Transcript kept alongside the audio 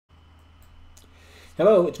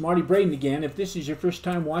Hello, it's Marty Braden again. If this is your first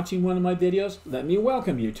time watching one of my videos, let me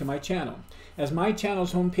welcome you to my channel. As my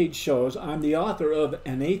channel's homepage shows, I'm the author of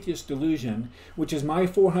An Atheist Delusion, which is my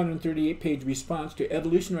 438-page response to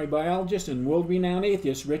evolutionary biologist and world-renowned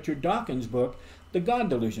atheist Richard Dawkins' book, The God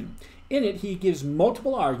Delusion. In it, he gives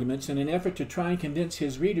multiple arguments in an effort to try and convince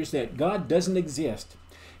his readers that God doesn't exist.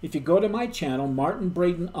 If you go to my channel, Martin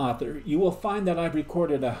Braden Author, you will find that I've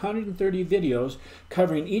recorded 130 videos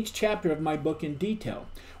covering each chapter of my book in detail,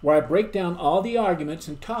 where I break down all the arguments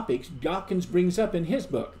and topics Dawkins brings up in his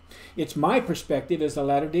book. It's my perspective as a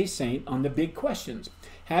Latter-day Saint on the big questions.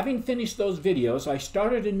 Having finished those videos, I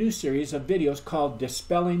started a new series of videos called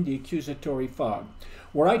Dispelling the Accusatory Fog,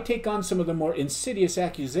 where I take on some of the more insidious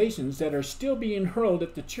accusations that are still being hurled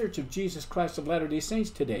at the Church of Jesus Christ of Latter-day Saints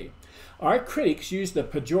today. Our critics use the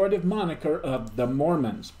pejorative moniker of the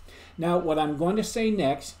Mormons. Now, what I'm going to say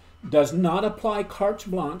next does not apply carte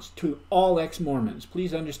blanche to all ex-Mormons.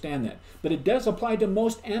 Please understand that. But it does apply to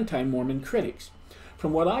most anti-Mormon critics.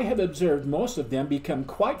 From what I have observed, most of them become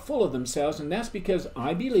quite full of themselves, and that's because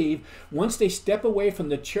I believe once they step away from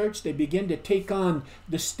the church, they begin to take on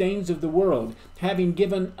the stains of the world, having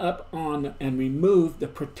given up on and removed the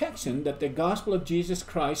protection that the gospel of Jesus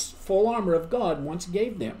Christ's full armor of God once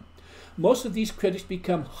gave them. Most of these critics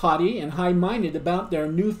become haughty and high-minded about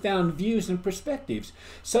their newfound views and perspectives,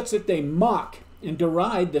 such that they mock and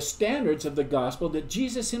deride the standards of the gospel that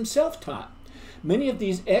Jesus himself taught. Many of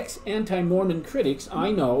these ex-anti-Mormon critics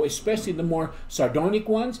I know, especially the more sardonic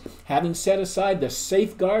ones, having set aside the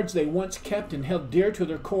safeguards they once kept and held dear to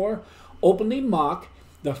their core, openly mock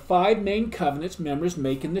the 5 main covenants members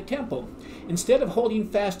make in the temple. Instead of holding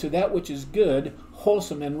fast to that which is good,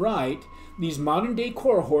 wholesome, and right, these modern-day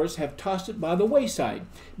core whores have tossed it by the wayside.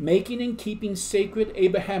 Making and keeping sacred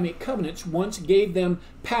Abrahamic covenants once gave them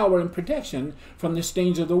power and protection from the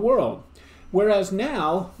stains of the world. Whereas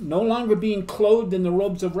now, no longer being clothed in the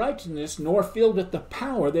robes of righteousness, nor filled with the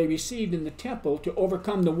power they received in the temple to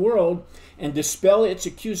overcome the world and dispel its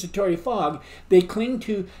accusatory fog, they cling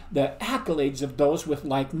to the accolades of those with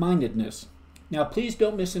like-mindedness. Now, please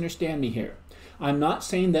don't misunderstand me here. I'm not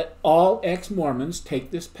saying that all ex-Mormons take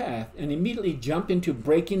this path and immediately jump into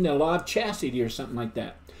breaking the law of chastity or something like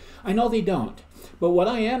that. I know they don't. But what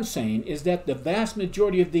I am saying is that the vast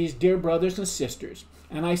majority of these dear brothers and sisters,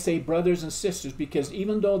 and I say brothers and sisters because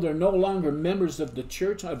even though they're no longer members of the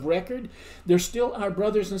church of record, they're still our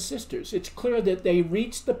brothers and sisters. It's clear that they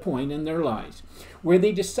reached the point in their lives where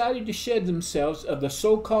they decided to shed themselves of the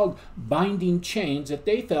so-called binding chains that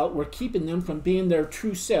they felt were keeping them from being their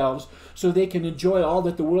true selves so they can enjoy all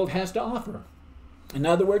that the world has to offer. In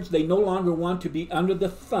other words, they no longer want to be under the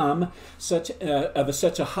thumb of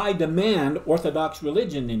such a high-demand Orthodox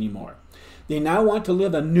religion anymore. They now want to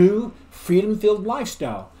live a new, freedom-filled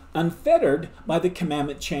lifestyle, unfettered by the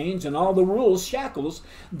commandment chains and all the rules, shackles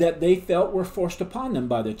that they felt were forced upon them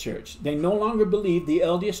by the church. They no longer believe the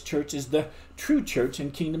LDS Church is the true church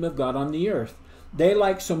and kingdom of God on the earth. They,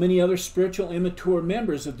 like so many other spiritual immature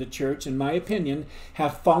members of the church, in my opinion,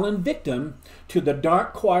 have fallen victim to the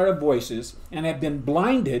dark choir of voices and have been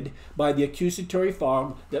blinded by the accusatory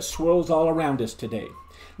fog that swirls all around us today.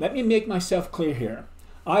 Let me make myself clear here.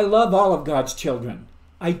 I love all of God's children.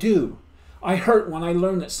 I do. I hurt when I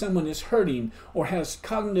learn that someone is hurting or has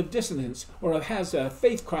cognitive dissonance or has a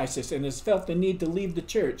faith crisis and has felt the need to leave the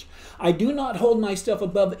church. I do not hold myself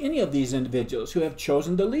above any of these individuals who have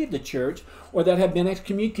chosen to leave the church or that have been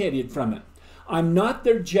excommunicated from it. I'm not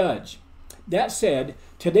their judge. That said,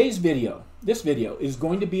 this video is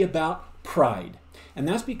going to be about pride. And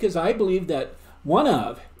that's because I believe that one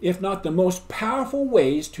of, if not the most powerful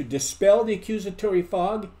ways to dispel the accusatory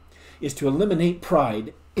fog is to eliminate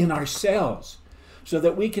pride in ourselves so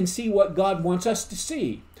that we can see what God wants us to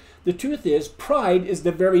see. The truth is, pride is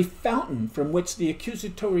the very fountain from which the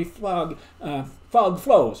accusatory fog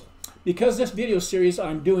flows. Because this video series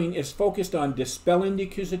I'm doing is focused on dispelling the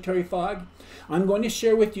accusatory fog, I'm going to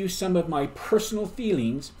share with you some of my personal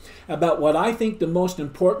feelings about what I think the most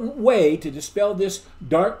important way to dispel this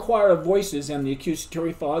dark choir of voices and the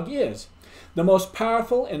accusatory fog is. The most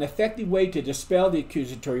powerful and effective way to dispel the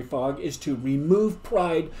accusatory fog is to remove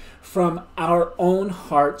pride from our own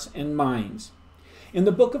hearts and minds. In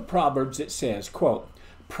the book of Proverbs it says, quote,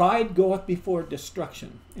 "Pride goeth before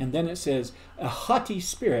destruction." And then it says, "A haughty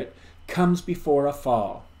spirit comes before a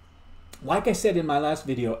fall." Like I said in my last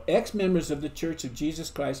video, ex-members of the Church of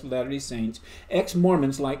Jesus Christ of Latter-day Saints,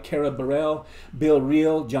 ex-Mormons like Kara Burrell, Bill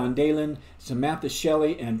Reel, John Dalen, Samantha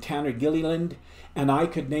Shelley, and Tanner Gilliland, and I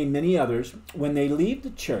could name many others, when they leave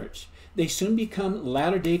the church, they soon become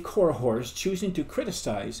latter-day core whores, choosing to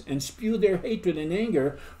criticize and spew their hatred and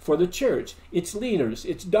anger for the church, its leaders,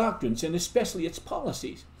 its doctrines, and especially its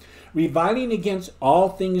policies, reviling against all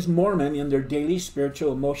things Mormon in their daily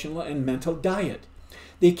spiritual, emotional, and mental diet.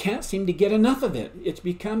 They can't seem to get enough of it. It's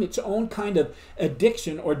become its own kind of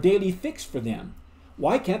addiction or daily fix for them.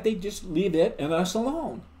 Why can't they just leave it and us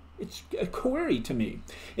alone? It's a query to me.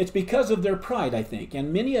 It's because of their pride, I think,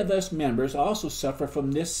 and many of us members also suffer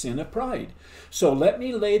from this sin of pride. So let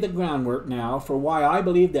me lay the groundwork now for why I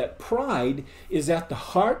believe that pride is at the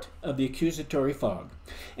heart of the accusatory fog,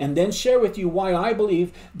 and then share with you why I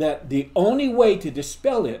believe that the only way to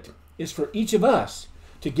dispel it is for each of us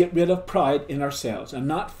to get rid of pride in ourselves and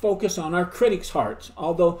not focus on our critics' hearts,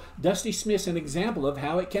 although Dusty Smith's an example of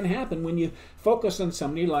how it can happen when you focus on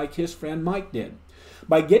somebody like his friend Mike did.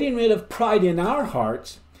 By getting rid of pride in our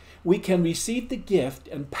hearts, we can receive the gift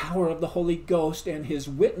and power of the Holy Ghost and his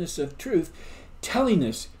witness of truth, telling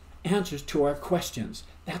us answers to our questions.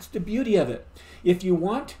 That's the beauty of it. If you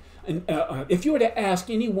were to ask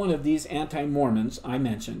any one of these anti-Mormons I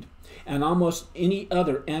mentioned, and almost any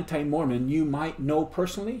other anti-Mormon you might know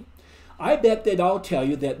personally, I bet they'd all tell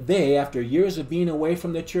you that they, after years of being away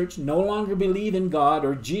from the church, no longer believe in God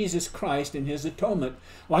or Jesus Christ and his atonement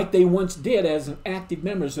like they once did as active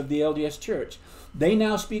members of the LDS Church. They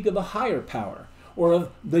now speak of a higher power or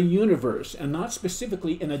of the universe, and not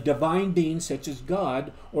specifically in a divine being such as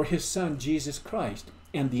God or his Son Jesus Christ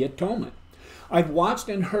and the atonement. I've watched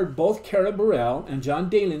and heard both Kara Burrell and John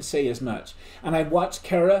Dalen say as much, and I've watched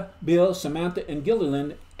Kara, Bill, Samantha, and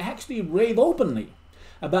Gilliland actually rave openly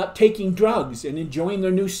about taking drugs and enjoying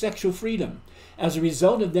their new sexual freedom. As a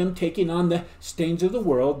result of them taking on the stains of the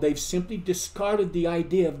world, they've simply discarded the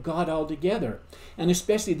idea of God altogether, and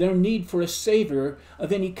especially their need for a Savior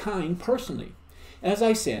of any kind personally. As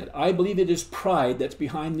I said, I believe it is pride that's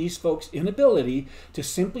behind these folks' inability to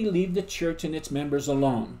simply leave the church and its members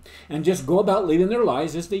alone and just go about living their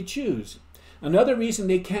lives as they choose. Another reason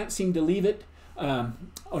they can't seem to leave it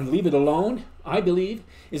alone, I believe,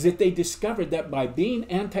 is that they discovered that by being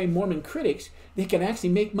anti-Mormon critics, they can actually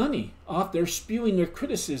make money off their spewing their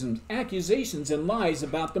criticisms, accusations, and lies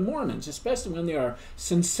about the Mormons, especially when they are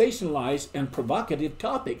sensationalized and provocative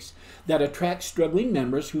topics that attract struggling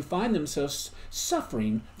members who find themselves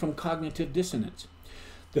suffering from cognitive dissonance.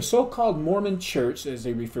 The so-called Mormon Church, as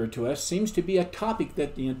they refer to us, seems to be a topic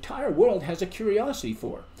that the entire world has a curiosity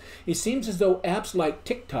for. It seems as though apps like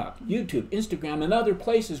TikTok, YouTube, Instagram, and other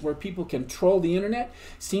places where people can troll the internet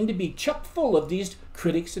seem to be chock full of these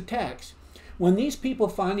critics' attacks. When these people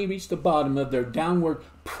finally reach the bottom of their downward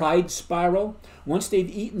pride spiral, once they've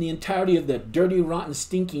eaten the entirety of the dirty, rotten,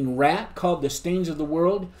 stinking rat called the stains of the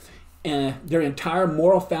world, their entire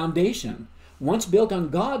moral foundation, once built on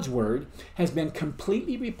God's word, has been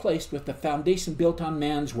completely replaced with the foundation built on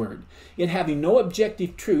man's word, it having no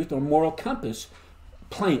objective truth or moral compass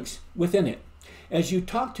planks within it. As you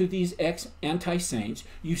talk to these ex-anti-saints,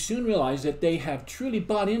 you soon realize that they have truly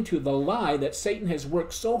bought into the lie that Satan has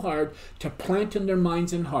worked so hard to plant in their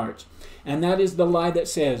minds and hearts. And that is the lie that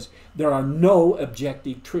says there are no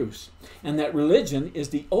objective truths, and that religion is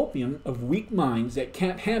the opium of weak minds that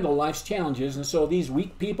can't handle life's challenges, and so these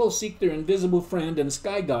weak people seek their invisible friend and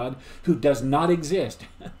sky god who does not exist.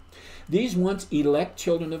 These once elect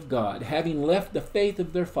children of God, having left the faith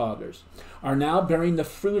of their fathers, are now bearing the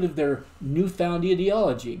fruit of their newfound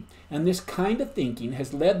ideology, and this kind of thinking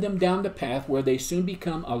has led them down the path where they soon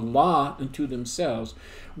become a law unto themselves,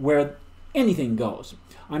 where anything goes.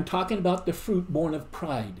 I'm talking about the fruit born of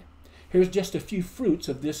pride. Here's just a few fruits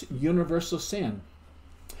of this universal sin: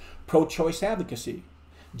 pro-choice advocacy,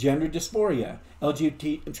 gender dysphoria,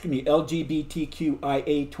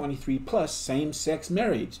 LGBTQIA23+, same-sex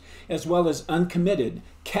marriage, as well as uncommitted,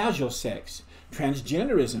 casual sex,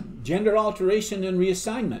 transgenderism, gender alteration and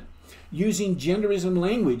reassignment, using genderism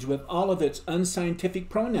language with all of its unscientific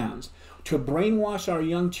pronouns to brainwash our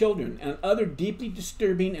young children, and other deeply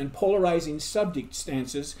disturbing and polarizing subject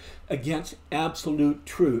stances against absolute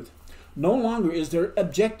truth. No longer is there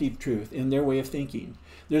objective truth in their way of thinking.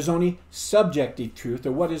 There's only subjective truth,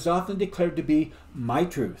 or what is often declared to be my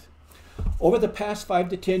truth. Over the past 5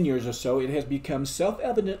 to 10 years or so, it has become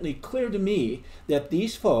self-evidently clear to me that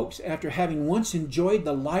these folks, after having once enjoyed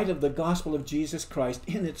the light of the gospel of Jesus Christ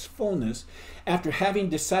in its fullness, after having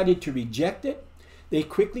decided to reject it, they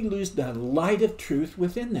quickly lose the light of truth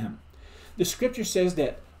within them. The scripture says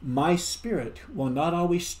that my spirit will not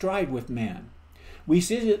always strive with man. We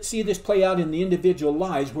see this play out in the individual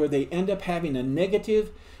lives, where they end up having a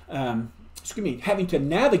negative, having to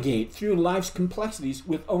navigate through life's complexities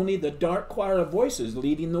with only the dark choir of voices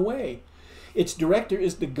leading the way. Its director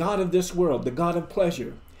is the god of this world, the god of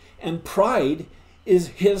pleasure. And pride is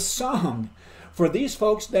his song. For these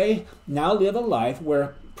folks, they now live a life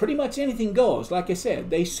where pretty much anything goes. Like I said,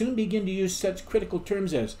 they soon begin to use such critical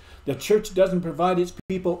terms as the church doesn't provide its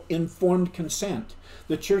people informed consent.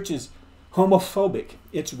 The church is homophobic,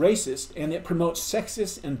 it's racist, and it promotes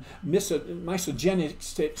sexist and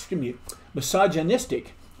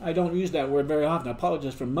misogynistic. I don't use that word very often. I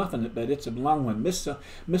apologize for muffing it, but it's a long one.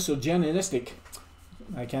 Misogynistic.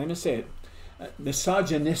 I can't even say it.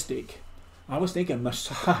 Misogynistic. I was thinking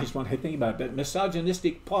massage when I think about it, but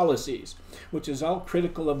misogynistic policies, which is all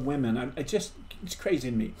critical of women. It's crazy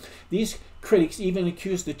to me. These critics even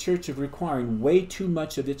accuse the church of requiring way too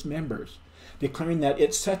much of its members, declaring that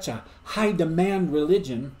it's such a high-demand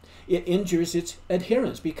religion, it injures its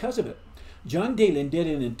adherents because of it. John Dalen did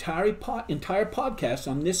an entire podcast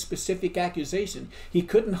on this specific accusation. He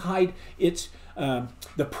couldn't hide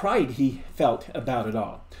the pride he felt about it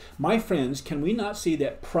all. My friends, can we not see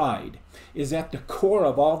that pride is at the core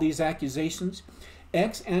of all these accusations?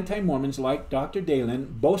 Ex-anti-Mormons like Dr.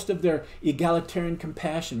 Dalen boast of their egalitarian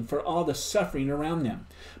compassion for all the suffering around them.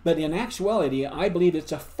 But in actuality, I believe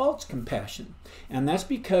it's a false compassion. And that's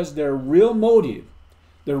because their real motive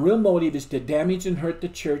is to damage and hurt the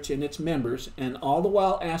church and its members, and all the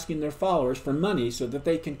while asking their followers for money so that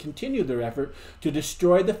they can continue their effort to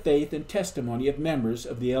destroy the faith and testimony of members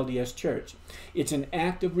of the LDS Church. It's an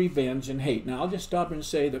act of revenge and hate. Now, I'll just stop and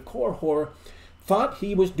say the core whore thought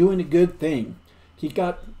he was doing a good thing. He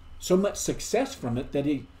got so much success from it that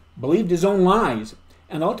he believed his own lies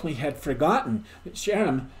and ultimately had forgotten.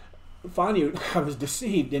 Sharon, finally, I was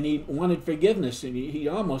deceived, and he wanted forgiveness, and he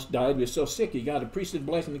almost died. He was so sick he got a priesthood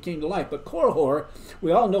blessing and came to life. But Korihor,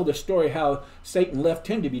 we all know the story how Satan left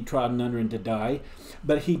him to be trodden under and to die.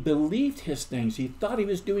 But he believed his things. He thought he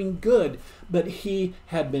was doing good, but he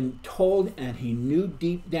had been told, and he knew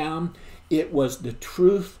deep down it was the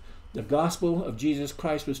truth. The gospel of Jesus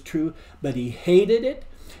Christ was true, but he hated it,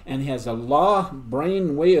 and he has a law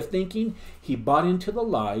brain way of thinking. He bought into the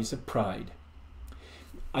lies of pride.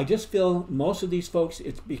 I just feel most of these folks,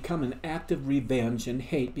 it's become an act of revenge and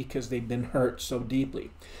hate because they've been hurt so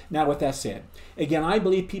deeply. Now, with that said, again, I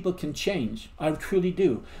believe people can change. I truly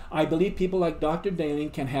do. I believe people like Dr.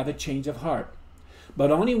 Dalen can have a change of heart, but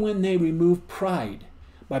only when they remove pride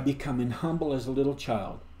by becoming humble as a little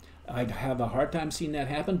child. I'd have a hard time seeing that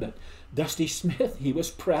happen, but Dusty Smith, he was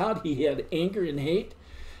proud, he had anger and hate,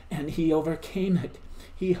 and he overcame it.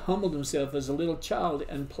 He humbled himself as a little child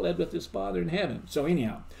and pled with his Father in heaven. So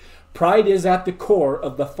anyhow, pride is at the core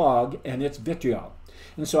of the fog and its vitriol.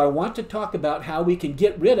 And so I want to talk about how we can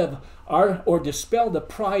get rid of or dispel the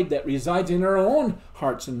pride that resides in our own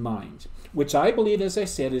hearts and minds, which I believe, as I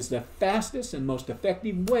said, is the fastest and most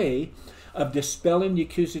effective way of dispelling the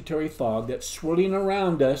accusatory fog that's swirling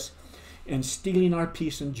around us and stealing our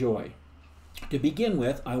peace and joy. To begin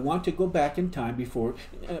with, I want to go back in time before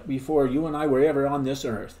you and I were ever on this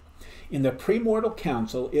earth. In the premortal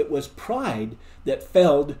council, it was pride that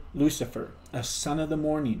felled Lucifer, a son of the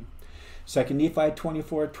morning. 2 Nephi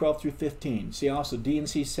 24, 12 through 15. See also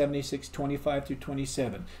D&C 76, 25 through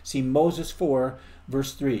 27. See Moses 4,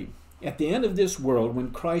 verse 3. At the end of this world,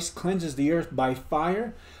 when Christ cleanses the earth by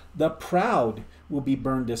fire, the proud will be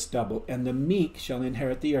burned as stubble, and the meek shall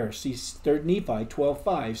inherit the earth. See 3 Nephi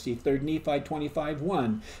 12:5. See 3 Nephi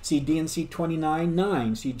 25:1. See D&C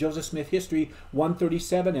 29:9. See Joseph Smith History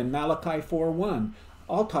 137 and Malachi 4:1.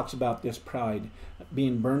 All talks about this pride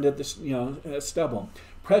being burned at the stubble.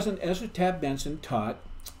 President Ezra Taft Benson taught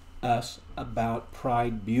us about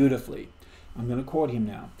pride beautifully. I'm going to quote him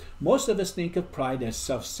now. Most of us think of pride as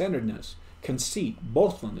self-centeredness, conceit,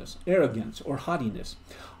 boastfulness, arrogance, or haughtiness.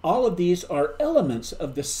 All of these are elements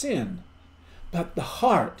of the sin, but the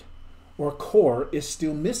heart or core is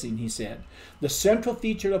still missing, he said. The central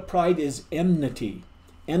feature of pride is enmity.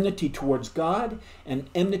 Enmity towards God and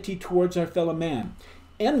enmity towards our fellow man.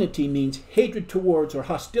 Enmity means hatred towards or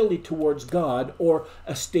hostility towards God, or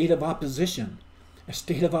a state of opposition. A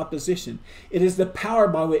state of opposition. It is the power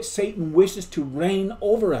by which Satan wishes to reign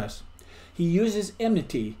over us. He uses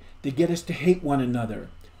enmity to get us to hate one another.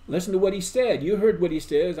 Listen to what he said. You heard what he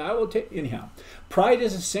says. I will take. Anyhow, pride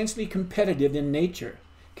is essentially competitive in nature.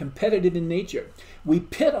 Competitive in nature. We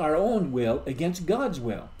pit our own will against God's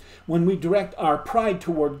will. When we direct our pride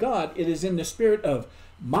toward God, it is in the spirit of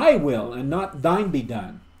my will and not thine be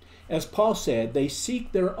done. As Paul said, they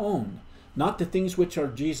seek their own, not the things which are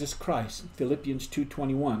Jesus Christ. Philippians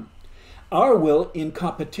 2:21. Our will in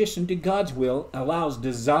competition to God's will allows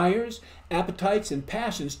desires, appetites, and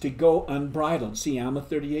passions to go unbridled. See Alma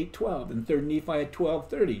 38:12 and 3 Nephi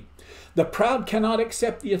 12:30. The proud cannot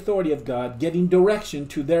accept the authority of God, giving direction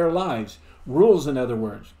to their lives. Rules, in other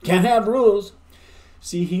words. Can't have rules.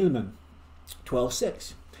 See Helaman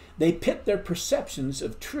 12:6. They pit their perceptions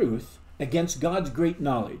of truth against God's great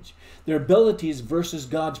knowledge, their abilities versus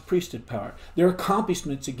God's priesthood power, their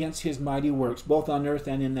accomplishments against his mighty works, both on earth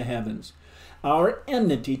and in the heavens. Our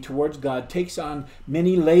enmity towards God takes on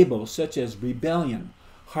many labels, such as rebellion,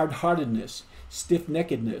 hard-heartedness,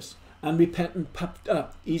 stiff-neckedness, unrepentant, puffed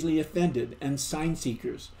up, easily offended, and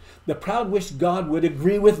sign-seekers. The proud wish God would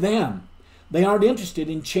agree with them. They aren't interested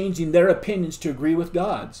in changing their opinions to agree with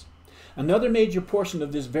God's. Another major portion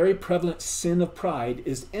of this very prevalent sin of pride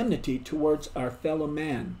is enmity towards our fellow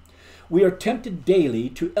man. We are tempted daily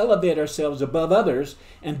to elevate ourselves above others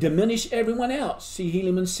and diminish everyone else. See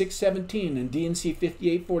Helaman 6:17 and D&C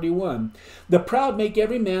 58:41. The proud make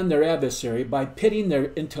every man their adversary by pitting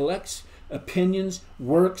their intellects, opinions,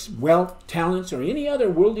 works, wealth, talents, or any other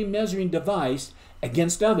worldly measuring device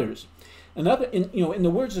against others. In the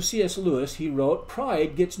words of C.S. Lewis, he wrote,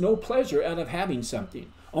 "Pride gets no pleasure out of having something,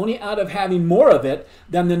 only out of having more of it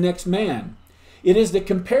than the next man. It is the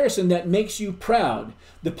comparison that makes you proud,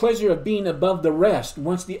 the pleasure of being above the rest.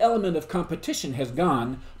 Once the element of competition has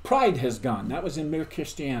gone, pride has gone." That was in Mere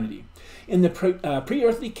Christianity. In the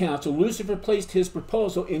pre-earthly council, Lucifer placed his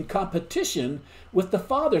proposal in competition with the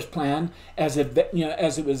Father's plan as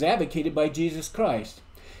it was advocated by Jesus Christ.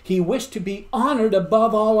 He wished to be honored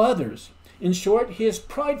above all others. In short, his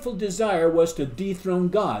prideful desire was to dethrone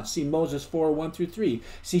God. See Moses 4:1-3.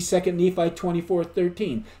 See 2 Nephi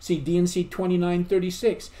 24:13. See D&C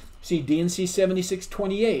 29:36. See D&C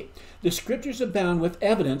 76:28. The scriptures abound with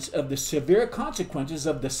evidence of the severe consequences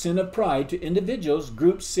of the sin of pride to individuals,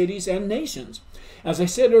 groups, cities, and nations. As I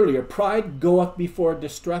said earlier, pride goeth before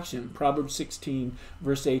destruction. Proverbs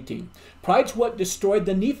 16:18. Pride's what destroyed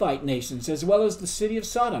the Nephite nations as well as the city of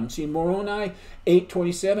Sodom. See Moroni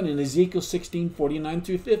 8:27 and Ezekiel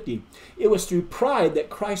 16:49-50. It was through pride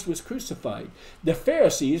that Christ was crucified. The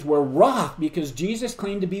Pharisees were wroth because Jesus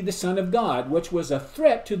claimed to be the Son of God, which was a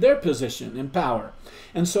threat to their position and power.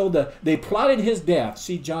 And so they plotted his death.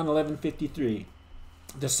 See John 11:53.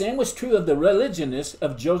 The same was true of the religionists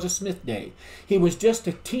of Joseph Smith's day. He was just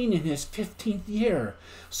a teen in his 15th year.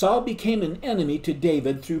 Saul became an enemy to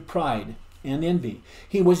David through pride and envy.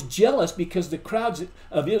 He was jealous because the crowds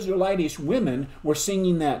of Israelitish women were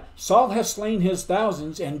singing that Saul has slain his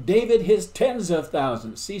thousands and David his tens of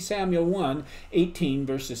thousands. See Samuel 1:18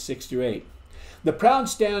 verses 6-8. The proud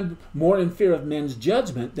stand more in fear of men's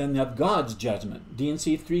judgment than of God's judgment.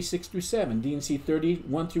 D&C 3:6-7, D&C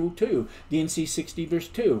 30:1-2, D&C 60 verse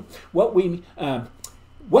 2. What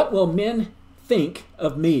will men think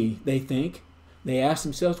of me? They ask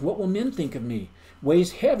themselves, what will men think of me?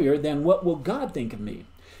 Weighs heavier than what will God think of me?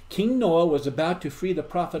 King Noah was about to free the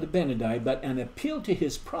prophet Abinadi, but an appeal to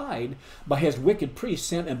his pride by his wicked priest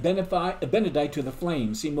sent Abinadi to the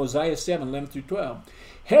flames. See Mosiah 7:11-12.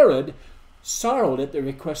 Herod sorrowed at the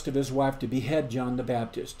request of his wife to behead John the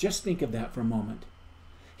Baptist. Just think of that for a moment.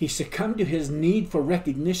 He succumbed to his need for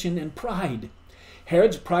recognition and pride.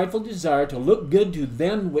 Herod's prideful desire to look good to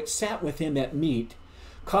them which sat with him at meat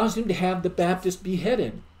caused him to have the Baptist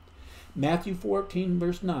beheaded. Matthew 14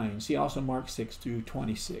 verse 9. See also Mark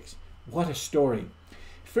 6-26. What a story.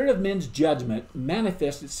 Fear of men's judgment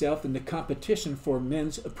manifests itself in the competition for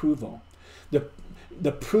men's approval.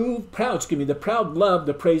 The proud love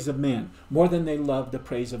the praise of men more than they love the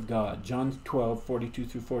praise of God. John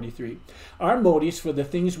 12:42-43. Our motives for the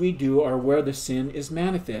things we do are where the sin is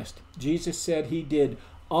manifest. Jesus said he did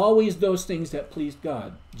always those things that pleased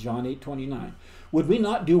God. John 8:29. Would we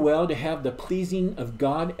not do well to have the pleasing of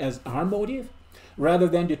God as our motive, rather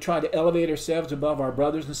than to try to elevate ourselves above our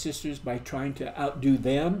brothers and sisters by trying to outdo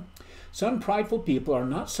them? Some prideful people are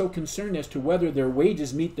not so concerned as to whether their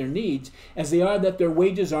wages meet their needs as they are that their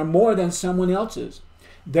wages are more than someone else's.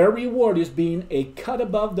 Their reward is being a cut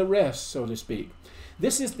above the rest, so to speak.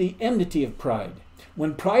 This is the enmity of pride.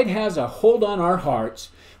 When pride has a hold on our hearts,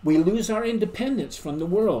 we lose our independence from the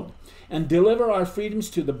world and deliver our freedoms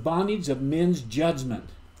to the bondage of men's judgment.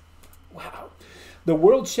 Wow. The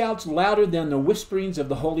world shouts louder than the whisperings of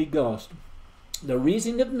the Holy Ghost. The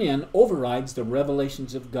reasoning of men overrides the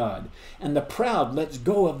revelations of God, and the proud lets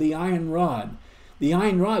go of the iron rod. The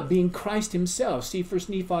iron rod being Christ himself. See 1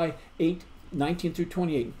 Nephi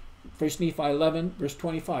 8:19-28, 1 Nephi 11 verse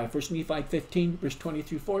 25, 1 Nephi 15 verse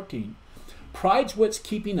 20-14. Pride's what's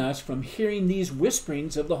keeping us from hearing these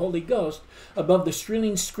whisperings of the Holy Ghost above the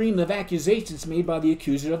shrilling scream of accusations made by the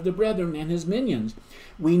accuser of the brethren and his minions.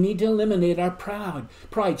 We need to eliminate our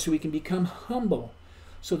pride so we can become humble,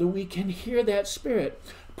 so that we can hear that spirit.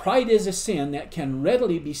 Pride is a sin that can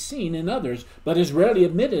readily be seen in others, but is rarely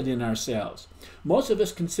admitted in ourselves. Most of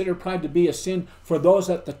us consider pride to be a sin for those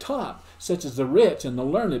at the top, such as the rich and the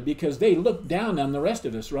learned, because they look down on the rest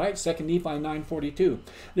of us, right? 2 Nephi 9:42.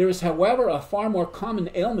 There is, however, a far more common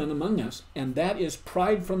ailment among us, and that is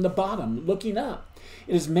pride from the bottom, looking up.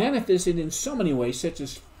 It is manifested in so many ways, such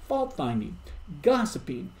as fault-finding,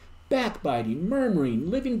 gossiping, backbiting, murmuring,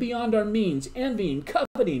 living beyond our means, envying,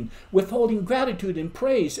 coveting, withholding gratitude and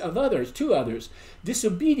praise of others to others.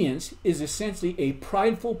 Disobedience is essentially a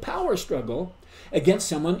prideful power struggle against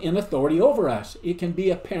someone in authority over us. It can be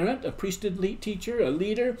a parent, a priesthood teacher, a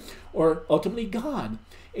leader, or ultimately God.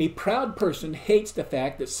 A proud person hates the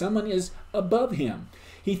fact that someone is above him.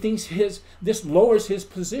 He thinks this lowers his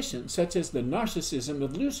position, such as the narcissism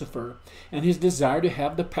of Lucifer and his desire to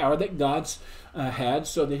have the power that God's had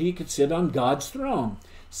so that he could sit on God's throne.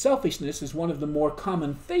 Selfishness is one of the more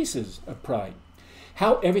common faces of pride.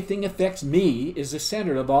 How everything affects me is the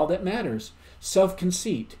center of all that matters.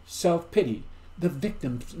 Self-conceit, self-pity, the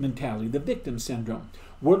victim mentality, the victim syndrome,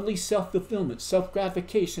 worldly self-fulfillment,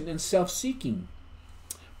 self-gratification, and self-seeking.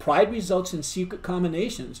 Pride results in secret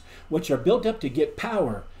combinations, which are built up to get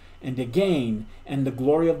power and to gain and the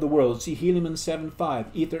glory of the world. See Helaman 7:5,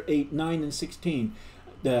 Ether 8:9 and 16,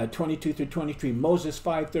 22 through 23, Moses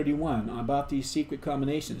 5:31, about these secret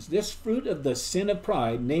combinations. This fruit of the sin of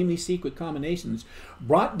pride, namely secret combinations,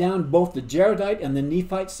 brought down both the Jaredite and the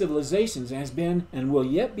Nephite civilizations, has been and will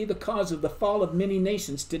yet be the cause of the fall of many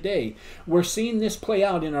nations today. We're seeing this play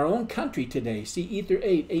out in our own country today. See Ether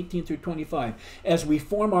 8:18 through 25, as we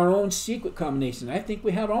form our own secret combinations. I think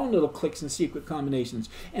we have our own little cliques and secret combinations,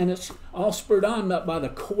 and it's all spurred on by the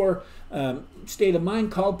core state of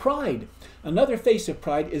mind called pride. Another face of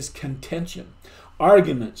pride is contention,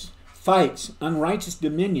 arguments, fights, unrighteous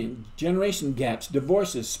dominion, generation gaps,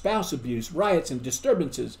 divorces, spouse abuse, riots, and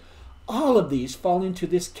disturbances. All of these fall into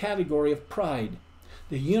this category of pride,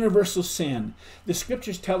 the universal sin. The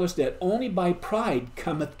scriptures tell us that only by pride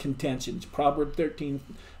cometh contentions. Proverbs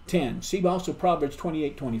 13:10. See also Proverbs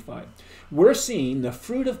 28:25. We're seeing the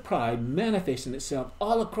fruit of pride manifesting itself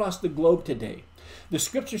all across the globe today. The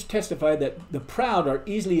scriptures testify that the proud are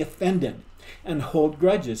easily offended and hold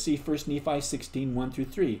grudges. See 1 Nephi 16:1 through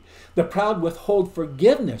 3. The proud withhold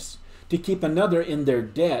forgiveness to keep another in their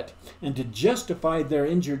debt and to justify their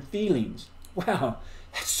injured feelings. Wow,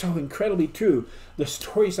 that's so incredibly true. The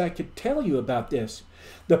stories I could tell you about this.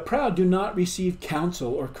 The proud do not receive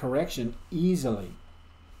counsel or correction easily.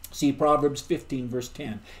 See Proverbs 15 verse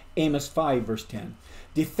 10, Amos 5 verse 10.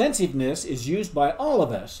 Defensiveness is used by all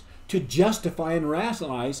of us to justify and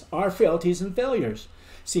rationalize our frailties and failures.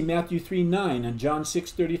 See Matthew 3:9 and John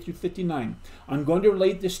 6:30 through 59. I'm going to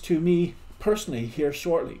relate this to me personally here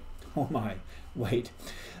shortly. Oh my, wait.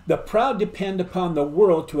 The proud depend upon the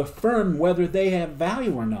world to affirm whether they have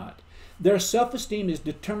value or not. Their self-esteem is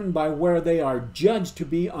determined by where they are judged to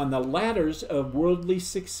be on the ladders of worldly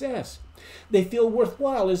success. They feel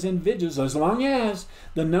worthwhile as individuals as long as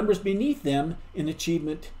the numbers beneath them in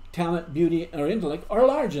achievement, talent, beauty, or intellect are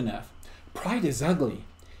large enough. Pride is ugly.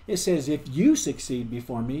 It says, if you succeed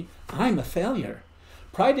before me, I'm a failure.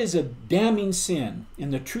 Pride is a damning sin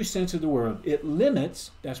in the true sense of the word. It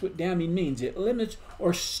limits, that's what damning means, it limits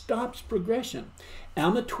or stops progression.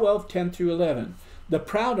 Alma 12:10 through 11. The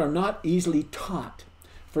proud are not easily taught.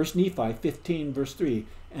 1 Nephi 15 verse 3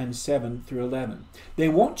 and 7 through 11. They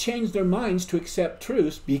won't change their minds to accept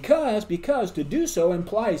truths because to do so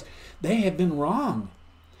implies they have been wrong.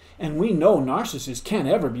 And we know narcissists can't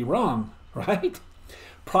ever be wrong, right?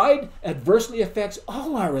 Pride adversely affects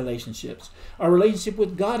all our relationships. Our relationship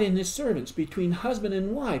with God and His servants, between husband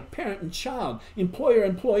and wife, parent and child, employer,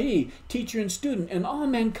 employee, teacher and student, and all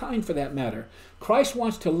mankind for that matter. Christ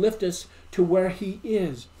wants to lift us to where He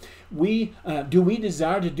is. Do we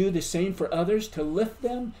desire to do the same for others, to lift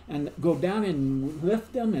them and go down and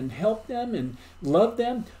lift them and help them and love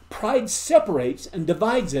them? Pride separates and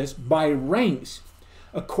divides us by ranks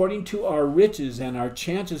according to our riches and our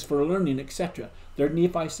chances for learning, etc. 3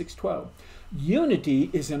 Nephi 6:12. Unity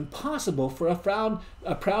is impossible for a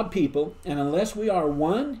proud people, and unless we are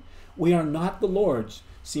one, we are not the Lord's.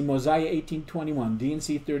 See Mosiah 18:21,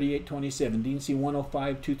 D&C 38:27, D&C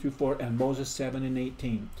 105 2 through 4, and Moses 7 and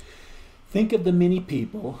 18. Think of the many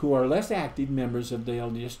people who are less active members of the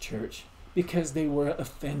LDS Church because they were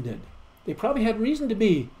offended. They probably had reason to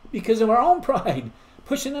be because of our own pride.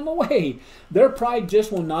 pushing them away. Their pride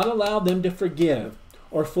just will not allow them to forgive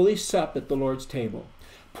or fully sup at the Lord's table.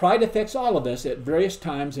 Pride affects all of us at various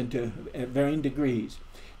times and at varying degrees.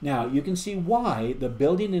 Now, you can see why the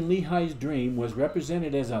building in Lehi's dream was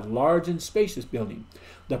represented as a large and spacious building,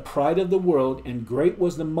 the pride of the world, and great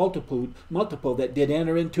was the multiple that did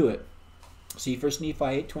enter into it. See 1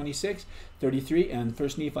 Nephi 8:26, 33, and 1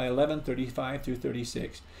 Nephi 11:35 through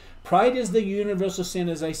 36. Pride is the universal sin,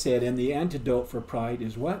 as I said, and the antidote for pride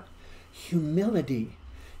is what? Humility,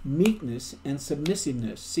 meekness, and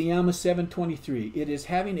submissiveness. See Amos 7:23. It is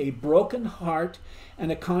having a broken heart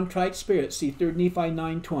and a contrite spirit. See 3 Nephi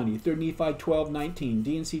 9:20, 3 Nephi 12:19,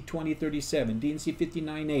 D&C 20:37, D&C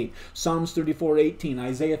 59:8, Psalms 34:18,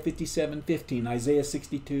 Isaiah 57:15, Isaiah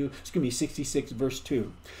 66 verse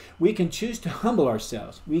 2. We can choose to humble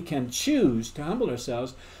ourselves. We can choose to humble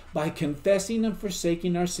ourselves by confessing and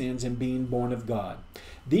forsaking our sins and being born of God.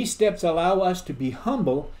 These steps allow us to be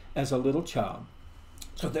humble as a little child,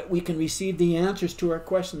 so that we can receive the answers to our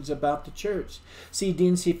questions about the church. See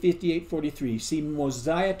D&C 58:43. See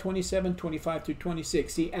Mosiah 27:25 through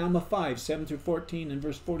 26. See Alma 5:7 through 14 and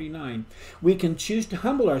verse 49. We can choose to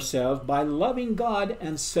humble ourselves by loving God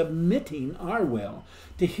and submitting our will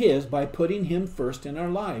to His by putting Him first in our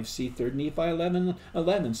lives. See 3 Nephi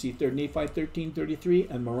 11:11. See 3 Nephi 13:33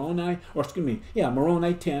 and Moroni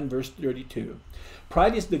 10 verse 32.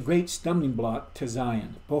 Pride is the great stumbling block to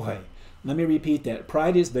Zion. Boy, let me repeat that.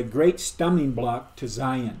 Pride is the great stumbling block to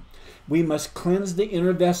Zion. We must cleanse the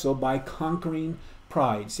inner vessel by conquering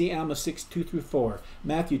pride. See Amos 6:2 through 4,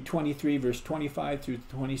 Matthew 23, verse 25 through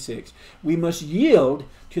 26. We must yield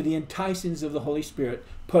to the enticings of the Holy Spirit,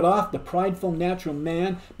 put off the prideful natural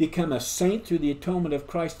man, become a saint through the atonement of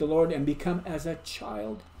Christ the Lord, and become as a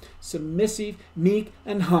child, submissive, meek,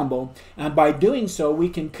 and humble. And by doing so, we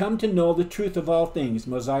can come to know the truth of all things.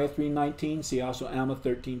 Mosiah 3:19, see also Alma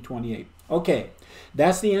 13:28. Okay,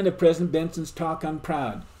 that's the end of President Benson's talk on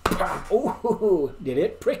pride. Oh, did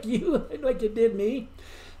it prick you like it did me?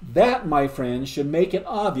 That, my friends, should make it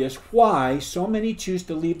obvious why so many choose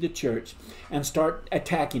to leave the church and start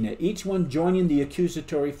attacking it, each one joining the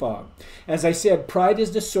accusatory fog. As I said, pride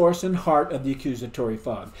is the source and heart of the accusatory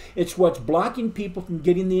fog. It's what's blocking people from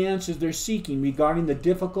getting the answers they're seeking regarding the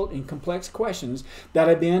difficult and complex questions that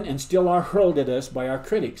have been and still are hurled at us by our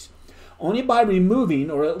critics. Only by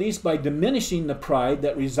removing, or at least by diminishing, the pride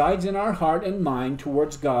that resides in our heart and mind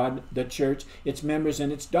towards God, the church, its members,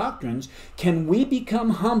 and its doctrines, can we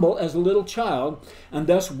become humble as a little child and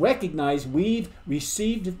thus recognize we've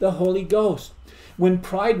received the Holy Ghost. When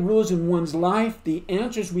pride rules in one's life, the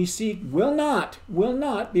answers we seek will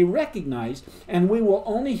not be recognized, and we will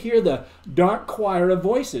only hear the dark choir of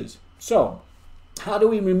voices. So, how do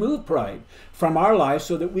we remove pride from our lives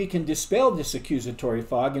so that we can dispel this accusatory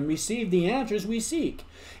fog and receive the answers we seek?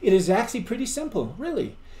 It is actually pretty simple,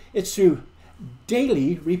 really. It's through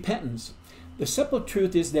daily repentance. The simple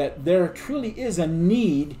truth is that there truly is a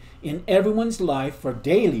need in everyone's life for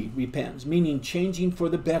daily repentance, meaning changing for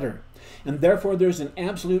the better. And therefore there's an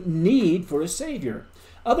absolute need for a Savior.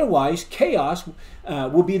 Otherwise, chaos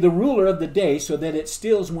will be the ruler of the day so that it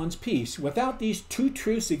steals one's peace. Without these two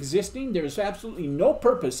truths existing, there is absolutely no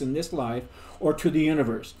purpose in this life or to the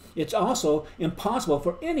universe. It's also impossible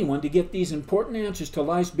for anyone to get these important answers to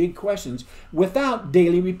life's big questions without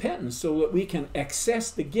daily repentance so that we can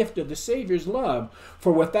access the gift of the Savior's love.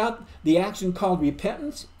 For without the action called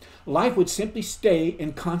repentance, life would simply stay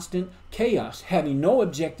in constant chaos, having no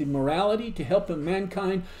objective morality to help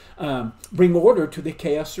mankind bring order to the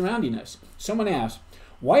chaos surrounding us. Someone asked,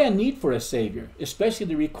 why a need for a Savior, especially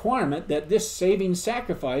the requirement that this saving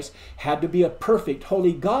sacrifice had to be a perfect,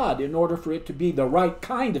 holy God in order for it to be the right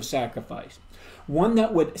kind of sacrifice, one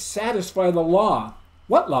that would satisfy the law.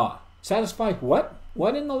 What law? Satisfy what?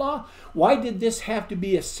 What in the law? Why did this have to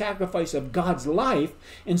be a sacrifice of God's life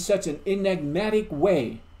in such an enigmatic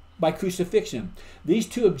way? By crucifixion. These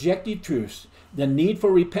two objective truths, the need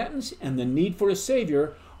for repentance and the need for a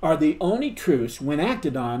Savior, are the only truths, when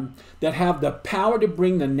acted on, that have the power to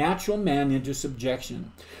bring the natural man into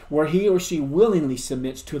subjection, where he or she willingly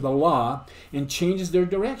submits to the law and changes their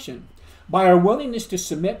direction. By our willingness to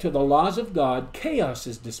submit to the laws of God, chaos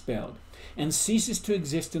is dispelled and ceases to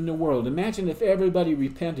exist in the world. Imagine if everybody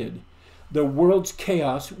repented, the world's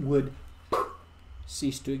chaos would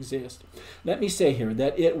cease to exist. Let me say here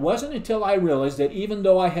that it wasn't until I realized that even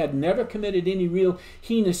though I had never committed any real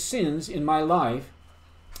heinous sins in my life,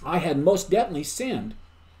 I had most definitely sinned.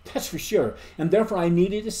 That's for sure. And therefore I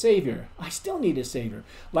needed a Savior. I still need a Savior.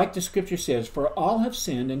 Like the scripture says, for all have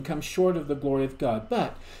sinned and come short of the glory of God.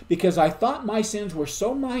 But because I thought my sins were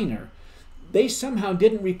so minor they somehow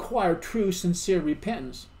didn't require true, sincere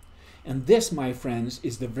repentance. And this, my friends,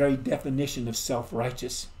 is the very definition of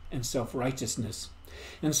self-righteous and self-righteousness.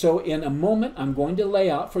 And so in a moment, I'm going to lay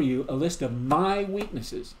out for you a list of my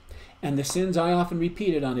weaknesses and the sins I often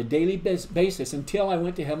repeated on a daily basis until I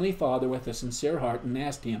went to Heavenly Father with a sincere heart and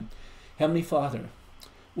asked Him, Heavenly Father,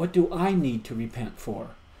 what do I need to repent for?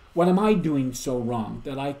 What am I doing so wrong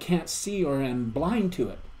that I can't see or am blind to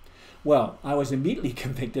it? Well, I was immediately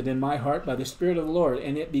convicted in my heart by the Spirit of the Lord,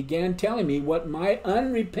 and it began telling me what my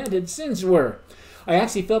unrepented sins were. I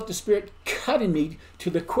actually felt the Spirit cutting me to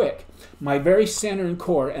the quick, my very center and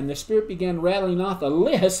core, and the Spirit began rattling off a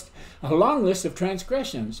long list of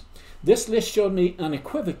transgressions. This list showed me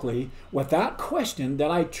unequivocally, without question, that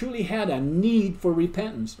I truly had a need for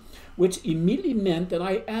repentance, which immediately meant that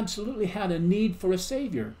I absolutely had a need for a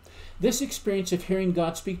Savior. This experience of hearing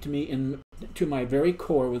God speak to me to my very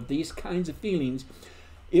core with these kinds of feelings,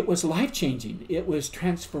 it was life-changing. It was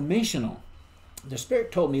transformational. The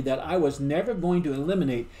Spirit told me that I was never going to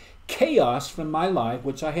eliminate chaos from my life,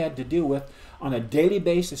 which I had to deal with on a daily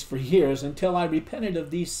basis for years until I repented of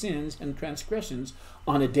these sins and transgressions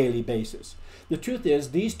on a daily basis. The truth is,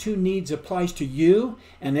 these two needs applies to you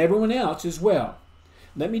and everyone else as well.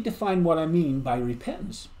 Let me define what I mean by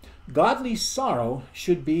repentance. Godly sorrow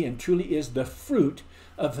should be and truly is the fruit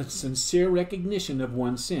of a sincere recognition of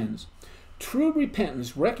one's sins. True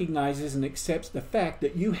repentance recognizes and accepts the fact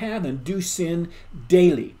that you have and do sin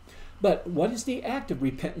daily. But what is the act of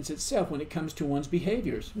repentance itself when it comes to one's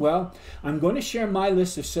behaviors? Well, I'm going to share my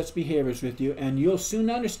list of such behaviors with you, and you'll soon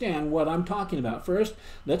understand what I'm talking about. First,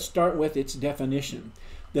 let's start with its definition.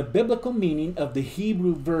 The biblical meaning of the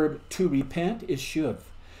Hebrew verb to repent is shuv.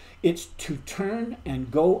 It's to turn and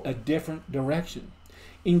go a different direction.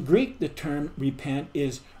 In Greek, the term repent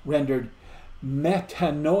is rendered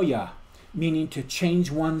metanoia, meaning to change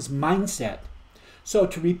one's mindset. So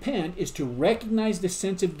to repent is to recognize the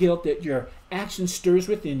sense of guilt that your action stirs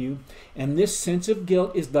within you, and this sense of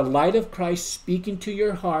guilt is the light of Christ speaking to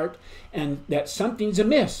your heart, and that something's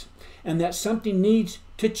amiss, and that something needs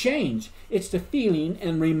to change. It's the feeling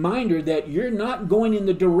and reminder that you're not going in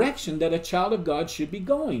the direction that a child of God should be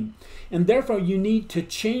going, and therefore you need to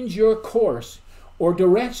change your course or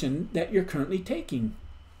direction that you're currently taking.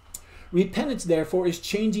 Repentance, therefore, is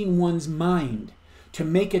changing one's mind, to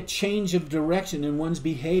make a change of direction in one's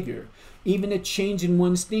behavior, even a change in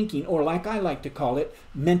one's thinking, or like I like to call it,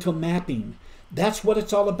 mental mapping. That's what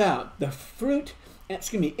it's all about. If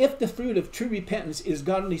the fruit of true repentance is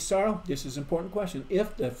godly sorrow, this is an important question.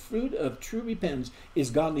 If the fruit of true repentance is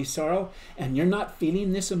godly sorrow, and you're not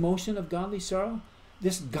feeling this emotion of godly sorrow,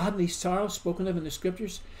 this godly sorrow spoken of in the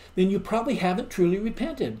Scriptures, then you probably haven't truly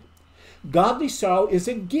repented. Godly sorrow is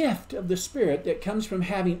a gift of the Spirit that comes from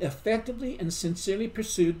having effectively and sincerely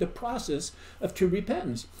pursued the process of true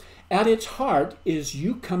repentance. At its heart is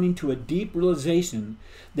you coming to a deep realization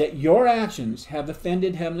that your actions have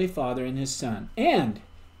offended Heavenly Father and His Son. And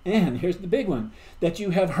here's the big one, that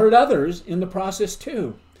you have hurt others in the process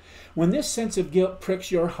too. When this sense of guilt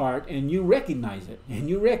pricks your heart and you recognize it,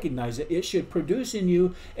 it should produce in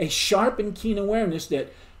you a sharp and keen awareness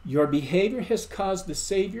that your behavior has caused the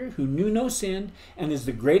Savior, who knew no sin and is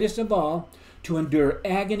the greatest of all, to endure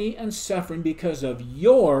agony and suffering because of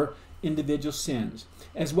your individual sins,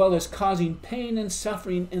 as well as causing pain and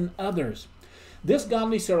suffering in others. This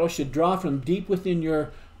godly sorrow should draw from deep within your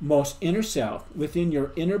most inner self, within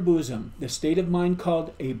your inner bosom, the state of mind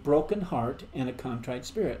called a broken heart and a contrite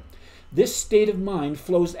spirit. This state of mind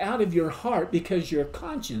flows out of your heart because your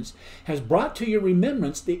conscience has brought to your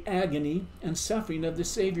remembrance the agony and suffering of the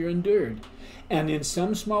Savior endured. And in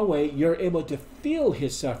some small way, you're able to feel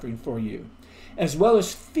His suffering for you, as well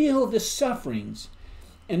as feel the sufferings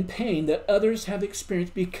and pain that others have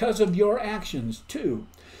experienced because of your actions too.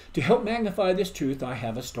 To help magnify this truth, I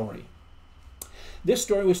have a story. This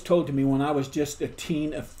story was told to me when I was just a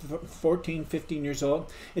teen of 14, 15 years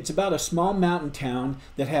old. It's about a small mountain town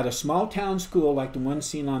that had a small town school like the one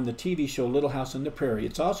seen on the TV show Little House on the Prairie.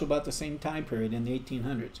 It's also about the same time period in the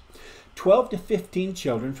 1800s. 12 to 15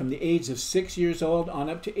 children from the age of 6 years old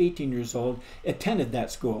on up to 18 years old attended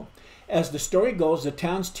that school. As the story goes, the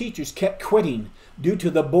town's teachers kept quitting due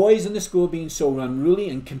to the boys in the school being so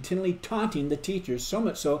unruly and continually taunting the teachers, so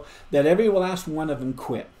much so that every last one of them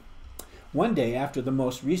quit. One day, after the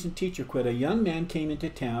most recent teacher quit, a young man came into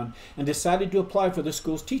town and decided to apply for the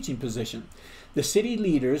school's teaching position. The city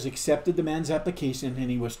leaders accepted the man's application, and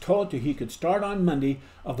he was told he could start on Monday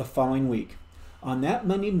of the following week. On that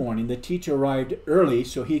Monday morning, the teacher arrived early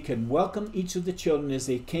so he could welcome each of the children as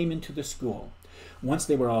they came into the school. Once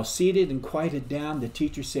they were all seated and quieted down, the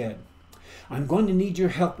teacher said, I'm going to need your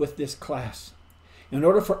help with this class. In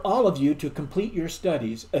order for all of you to complete your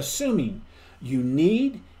studies, assuming you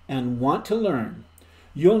need and want to learn,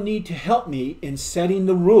 you'll need to help me in setting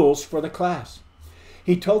the rules for the class.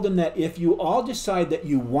 He told them that if you all decide that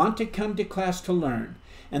you want to come to class to learn,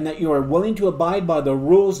 and that you are willing to abide by the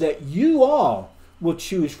rules that you all will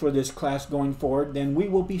choose for this class going forward, then we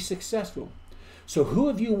will be successful. So who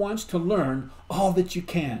of you wants to learn all that you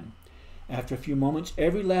can? After a few moments,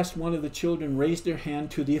 every last one of the children raised their hand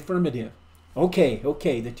to the affirmative. Okay,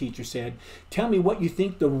 the teacher said. Tell me what you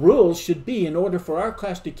think the rules should be in order for our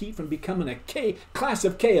class to keep from becoming a class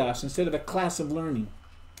of chaos instead of a class of learning.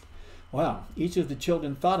 Well, each of the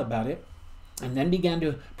children thought about it and then began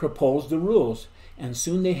to propose the rules. And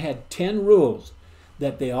soon they had 10 rules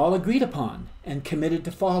that they all agreed upon and committed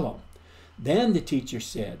to follow. Then the teacher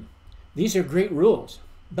said, these are great rules,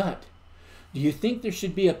 but do you think there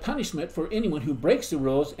should be a punishment for anyone who breaks the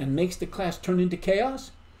rules and makes the class turn into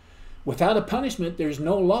chaos? Without a punishment, there's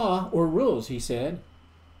no law or rules, he said.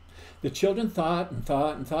 The children thought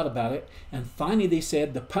about it, and finally they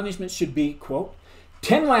said the punishment should be, quote,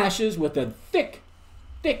 10 lashes with a thick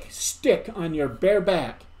stick on your bare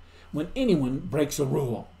back when anyone breaks a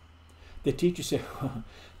rule. The teacher said,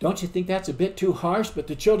 don't you think that's a bit too harsh? But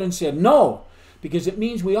the children said, no, because it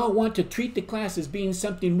means we all want to treat the class as being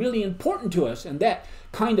something really important to us, and that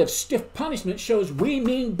kind of stiff punishment shows we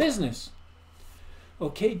mean business.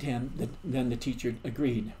 Okay, then the teacher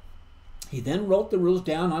agreed. He then wrote the rules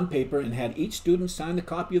down on paper and had each student sign the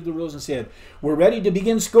copy of the rules and said, we're ready to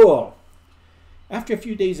begin school. After a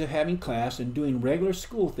few days of having class and doing regular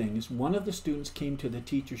school things, one of the students came to the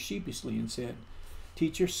teacher sheepishly and said,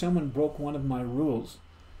 Teacher, someone broke one of my rules.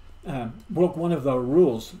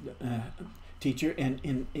 Teacher,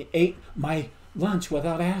 and ate my lunch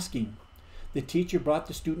without asking. The teacher brought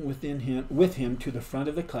the student with him to the front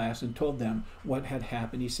of the class and told them what had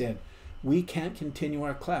happened. He said, we can't continue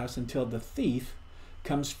our class until the thief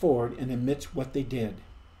comes forward and admits what they did.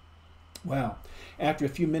 Well, after a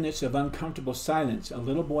few minutes of uncomfortable silence, a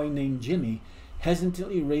little boy named Jimmy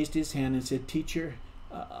hesitantly raised his hand and said, Teacher,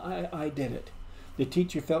 I did it. The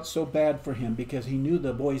teacher felt so bad for him because he knew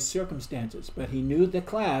the boy's circumstances, but he knew the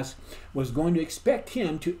class was going to expect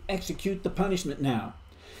him to execute the punishment now.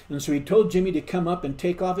 And so he told Jimmy to come up and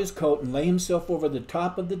take off his coat and lay himself over the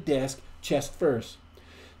top of the desk, chest first.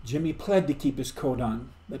 Jimmy pled to keep his coat on,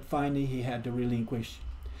 but finally he had to relinquish.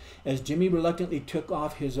 As Jimmy reluctantly took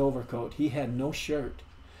off his overcoat, he had no shirt,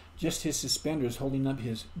 just his suspenders holding up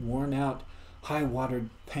his worn-out, high-watered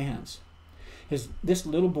pants. This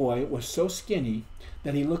little boy was so skinny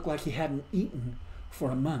that he looked like he hadn't eaten for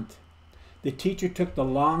a month. The teacher took the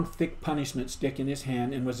long, thick punishment stick in his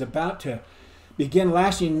hand and was about to begin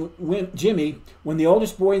lashing Jimmy when the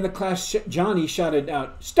oldest boy in the class, Johnny, shouted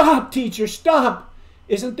out, Stop, teacher, stop!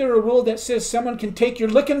 Isn't there a rule that says someone can take your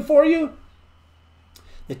licking for you?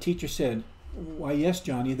 The teacher said, Why, yes,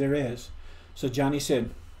 Johnny, there is. So Johnny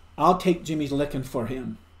said, I'll take Jimmy's licking for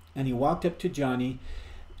him. And he walked up to Johnny.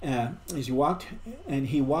 He walked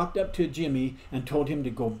up to Jimmy and told him to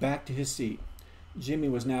go back to his seat. Jimmy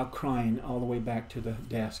was now crying all the way back to the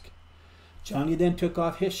desk. Johnny then took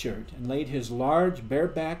off his shirt and laid his large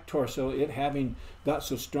bareback torso, it having got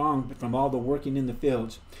so strong from all the working in the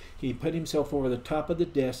fields. He put himself over the top of the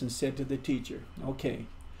desk and said to the teacher, Okay,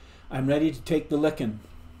 I'm ready to take the licking.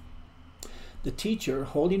 The teacher,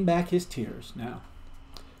 holding back his tears now,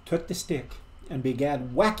 took the stick and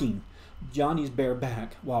began whacking Johnny's bare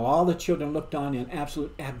back, while all the children looked on in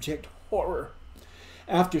absolute abject horror.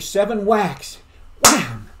 After 7 whacks,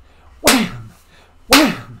 wham, wham,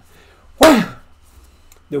 wham, wham,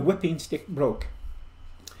 the whipping stick broke.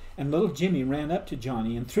 And little Jimmy ran up to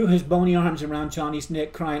Johnny and threw his bony arms around Johnny's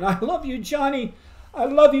neck, crying, I love you, Johnny. I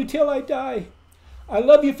love you till I die. I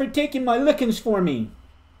love you for taking my lickings for me.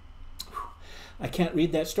 I can't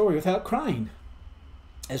read that story without crying.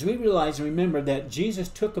 As we realize and remember that Jesus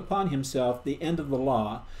took upon himself the end of the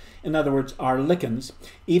law, in other words, our lickings,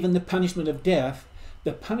 even the punishment of death,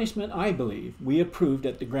 the punishment, I believe, we approved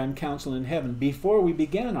at the Grand Council in heaven before we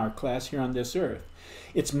began our class here on this earth.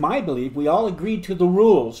 It's my belief we all agreed to the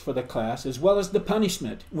rules for the class as well as the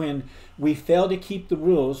punishment when we failed to keep the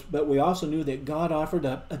rules, but we also knew that God offered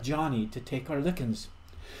up a Johnny to take our lickings.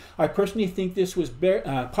 I personally think this was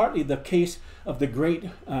partly the case of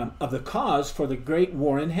the cause for the great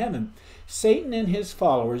war in heaven. Satan and his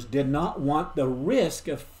followers did not want the risk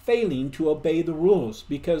of failing to obey the rules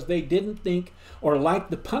because they didn't think or like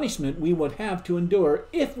the punishment we would have to endure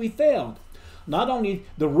if we failed. Not only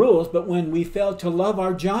the rules, but when we failed to love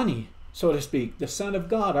our Johnny, so to speak, the Son of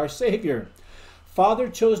God, our Savior. Father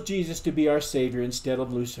chose Jesus to be our Savior instead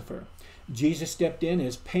of Lucifer. Jesus stepped in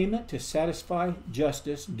as payment to satisfy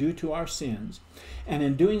justice due to our sins. And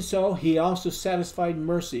in doing so, he also satisfied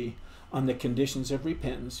mercy on the conditions of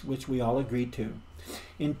repentance, which we all agreed to.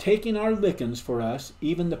 In taking our lickings for us,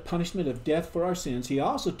 even the punishment of death for our sins, he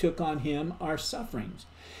also took on him our sufferings.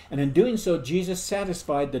 And in doing so, Jesus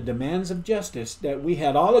satisfied the demands of justice that we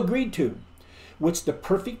had all agreed to, which the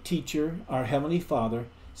perfect teacher, our Heavenly Father,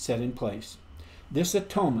 set in place. This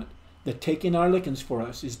atonement, the taking our lickings for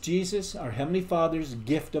us, is Jesus, our Heavenly Father's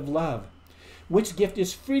gift of love, which gift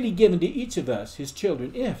is freely given to each of us, his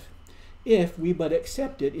children, if we but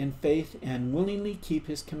accept it in faith and willingly keep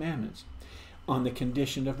his commandments, on the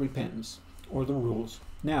condition of repentance, or the rules.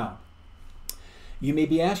 Now, you may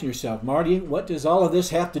be asking yourself, Marty, what does all of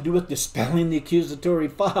this have to do with dispelling the accusatory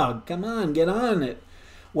fog? Come on, get on it.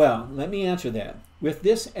 Well, let me answer that. With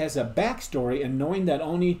this as a backstory and knowing that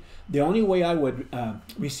the only way I would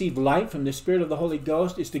receive light from the Spirit of the Holy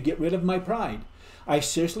Ghost is to get rid of my pride, I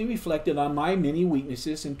seriously reflected on my many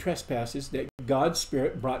weaknesses and trespasses that God's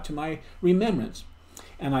Spirit brought to my remembrance.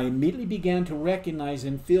 And I immediately began to recognize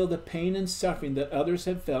and feel the pain and suffering that others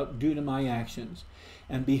had felt due to my actions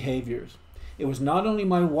and behaviors. It was not only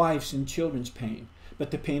my wife's and children's pain,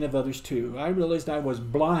 but the pain of others too. I realized I was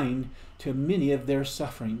blind to many of their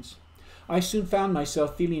sufferings. I soon found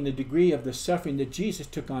myself feeling a degree of the suffering that Jesus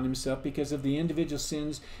took on himself because of the individual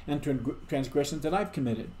sins and transgressions that I've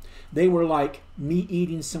committed. They were like me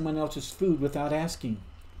eating someone else's food without asking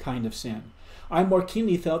kind of sin. I more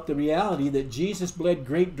keenly felt the reality that Jesus bled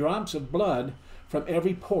great drops of blood from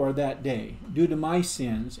every pore that day due to my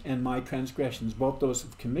sins and my transgressions, both those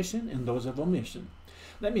of commission and those of omission.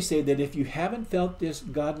 Let me say that if you haven't felt this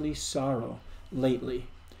godly sorrow lately,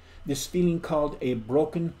 this feeling called a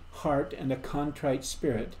broken heart and a contrite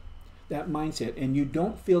spirit, that mindset, and you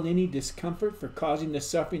don't feel any discomfort for causing the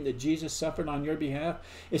suffering that Jesus suffered on your behalf,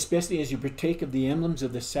 especially as you partake of the emblems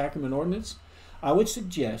of the sacrament ordinance, I would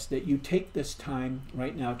suggest that you take this time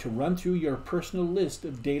right now to run through your personal list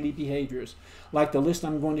of daily behaviors, like the list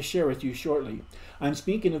I'm going to share with you shortly. I'm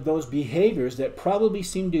speaking of those behaviors that probably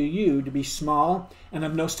seem to you to be small and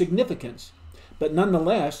of no significance, but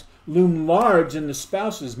nonetheless loom large in the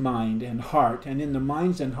spouse's mind and heart, and in the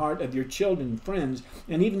minds and heart of your children, friends,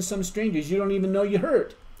 and even some strangers you don't even know you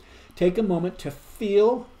hurt. Take a moment to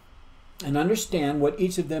feel and understand what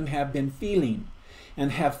each of them have been feeling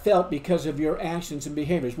and have felt because of your actions and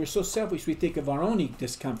behaviors. We're so selfish, we think of our own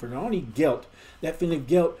discomfort, our own guilt. That feeling of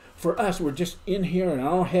guilt, for us, we're just in here in our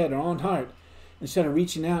own head, our own heart, instead of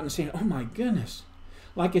reaching out and saying, oh my goodness.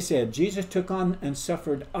 Like I said, Jesus took on and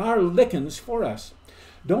suffered our lickings for us.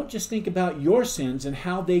 Don't just think about your sins and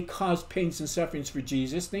how they caused pains and sufferings for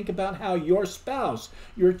Jesus. Think about how your spouse,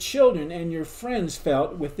 your children, and your friends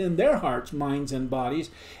felt within their hearts, minds, and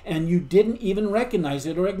bodies, and you didn't even recognize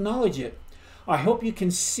it or acknowledge it. I hope you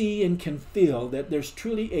can see and can feel that there's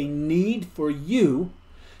truly a need for you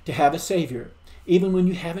to have a Savior, even when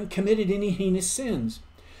you haven't committed any heinous sins.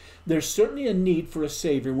 There's certainly a need for a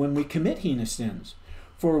Savior when we commit heinous sins,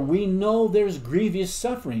 for we know there's grievous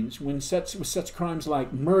sufferings when such crimes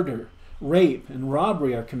like murder, rape, and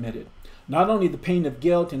robbery are committed. Not only the pain of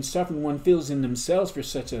guilt and suffering one feels in themselves for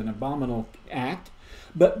such an abominable act,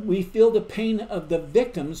 but we feel the pain of the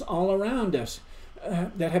victims all around us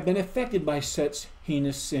that have been affected by such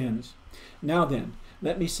heinous sins. Now then,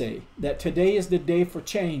 let me say that today is the day for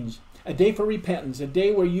change, a day for repentance, a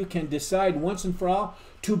day where you can decide once and for all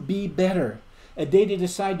to be better, a day to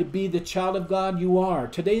decide to be the child of God you are.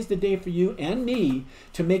 Today's the day for you and me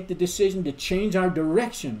to make the decision to change our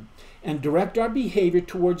direction and direct our behavior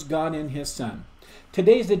towards God and His Son.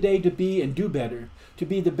 Today's the day to be and do better, to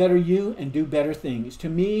be the better you and do better things. To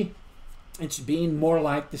me, it's being more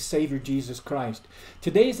like the Savior Jesus Christ.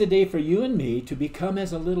 Today is the day for you and me to become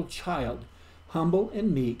as a little child, humble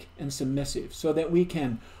and meek and submissive, so that we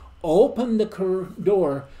can open the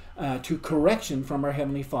door to correction from our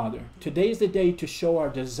Heavenly Father. Today is the day to show our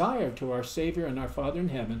desire to our Savior and our Father in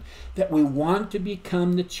heaven that we want to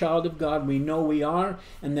become the child of God we know we are,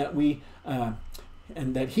 and that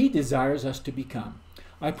He desires us to become.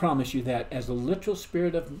 I promise you that as a literal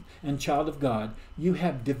spirit and child of God, you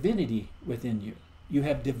have divinity within you. You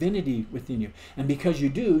have divinity within you. And because you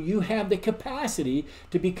do, you have the capacity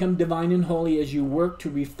to become divine and holy as you work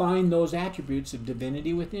to refine those attributes of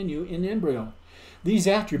divinity within you in embryo. These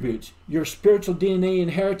attributes, your spiritual DNA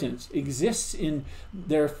inheritance, exists in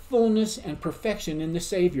their fullness and perfection in the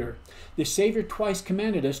Savior. The Savior twice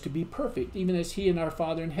commanded us to be perfect, even as He and our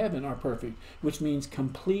Father in heaven are perfect, which means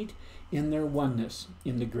complete in their oneness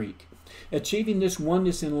in the Greek. Achieving this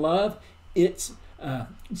oneness in love, it's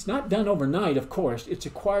It's not done overnight, of course. It's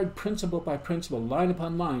acquired principle by principle, line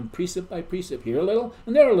upon line, precept by precept, here a little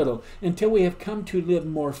and there a little, until we have come to live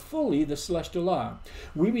more fully the celestial law.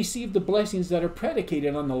 We receive the blessings that are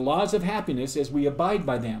predicated on the laws of happiness as we abide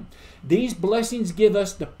by them. These blessings give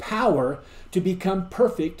us the power to become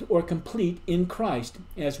perfect or complete in Christ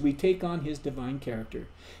as we take on his divine character.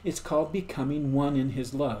 It's called becoming one in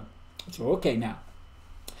his love. So, okay, now,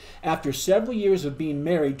 after several years of being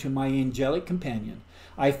married to my angelic companion,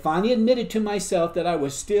 I finally admitted to myself that I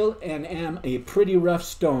was still and am a pretty rough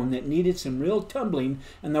stone that needed some real tumbling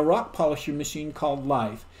in the rock polisher machine called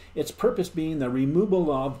life, its purpose being the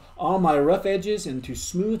removal of all my rough edges and to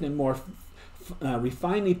smooth and more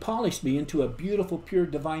refinedly polish me into a beautiful, pure,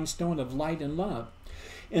 divine stone of light and love.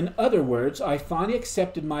 In other words, I finally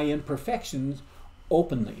accepted my imperfections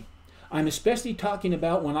openly. I'm especially talking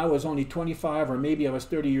about when I was only 25 or maybe I was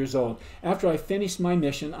 30 years old. After I finished my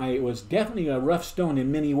mission, I was definitely a rough stone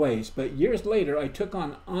in many ways. But years later, I took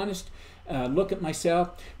on honest look at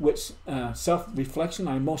myself, which self-reflection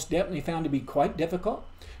I most definitely found to be quite difficult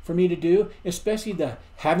for me to do, especially the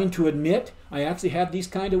having to admit I actually have these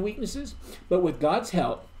kind of weaknesses. But with God's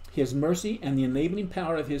help, his mercy, and the enabling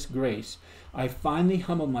power of his grace, I finally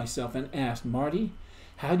humbled myself and asked, Marty,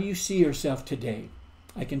 how do you see yourself today?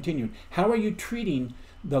 I continued, how are you treating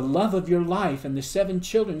the love of your life and the 7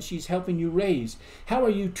 children she's helping you raise? How are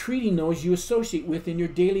you treating those you associate with in your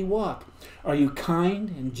daily walk? Are you kind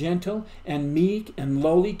and gentle and meek and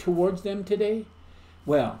lowly towards them today?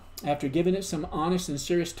 Well, after giving it some honest and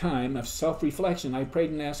serious time of self-reflection, I prayed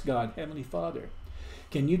and asked God, Heavenly Father,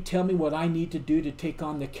 can you tell me what I need to do to take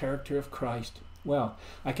on the character of Christ? Well,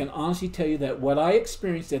 I can honestly tell you that what I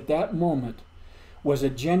experienced at that moment was a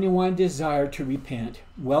genuine desire to repent,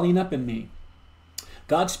 welling up in me.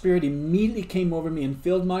 God's Spirit immediately came over me and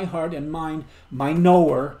filled my heart and mind, my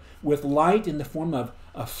knower, with light in the form of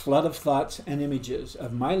a flood of thoughts and images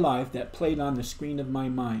of my life that played on the screen of my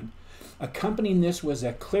mind. Accompanying this was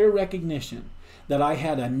a clear recognition that I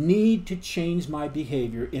had a need to change my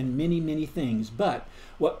behavior in many, many things. But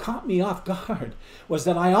what caught me off guard was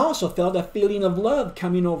that I also felt a feeling of love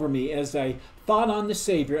coming over me as I thought on the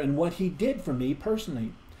Savior and what he did for me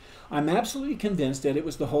personally. I'm absolutely convinced that it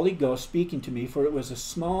was the Holy Ghost speaking to me, for it was a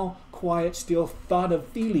small, quiet, still thought of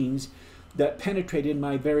feelings that penetrated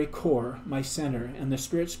my very core, my center, and the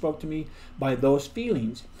Spirit spoke to me by those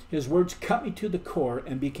feelings. His words cut me to the core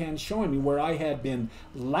and began showing me where I had been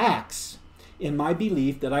lax in my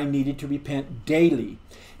belief that I needed to repent daily,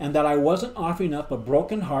 and that I wasn't offering up a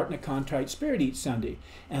broken heart and a contrite spirit each Sunday.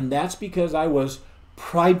 And that's because I was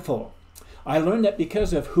prideful. I learned that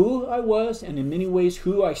because of who I was, and in many ways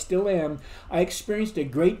who I still am, I experienced a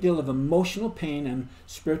great deal of emotional pain and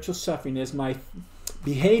spiritual suffering as my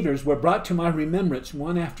behaviors were brought to my remembrance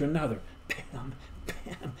one after another. Bam,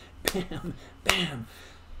 bam, bam, bam.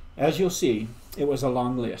 As you'll see, it was a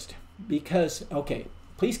long list. Because, okay,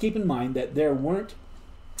 please keep in mind that there weren't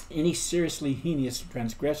any seriously heinous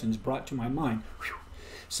transgressions brought to my mind,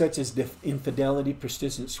 such as infidelity,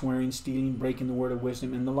 persistent swearing, stealing, breaking the word of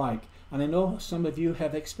wisdom, and the like. And I know some of you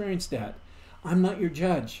have experienced that. I'm not your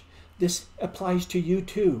judge. This applies to you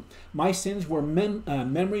too. My sins were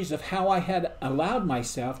memories of how I had allowed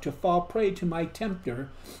myself to fall prey to my temper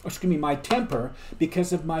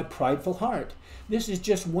because of my prideful heart. This is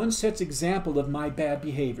just one such example of my bad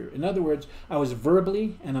behavior. In other words, I was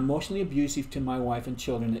verbally and emotionally abusive to my wife and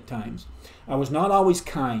children at times. I was not always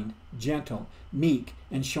kind, gentle, meek,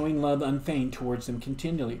 and showing love unfeigned towards them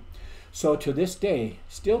continually. So to this day,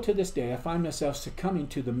 still to this day, I find myself succumbing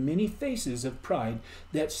to the many faces of pride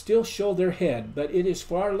that still show their head, but it is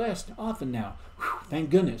far less often now. Thank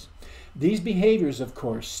goodness. These behaviors, of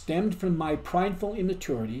course, stemmed from my prideful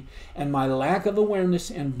immaturity and my lack of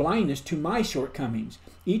awareness and blindness to my shortcomings,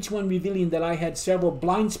 each one revealing that I had several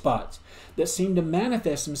blind spots that seemed to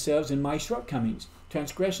manifest themselves in my shortcomings,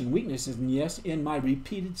 transgression, weaknesses, and yes, in my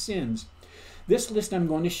repeated sins. This list I'm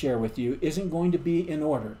going to share with you isn't going to be in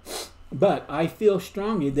order, but I feel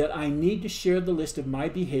strongly that I need to share the list of my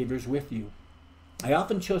behaviors with you. I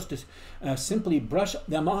often chose to simply brush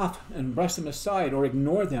them off and brush them aside or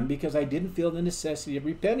ignore them because I didn't feel the necessity of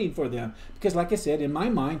repenting for them. Because like I said, in my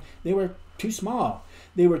mind, they were too small.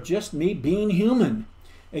 They were just me being human.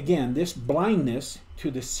 Again, this blindness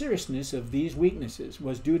to the seriousness of these weaknesses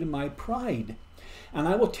was due to my pride. And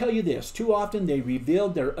I will tell you this, too often they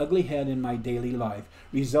revealed their ugly head in my daily life,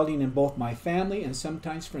 resulting in both my family and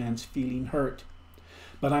sometimes friends feeling hurt.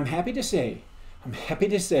 But I'm happy to say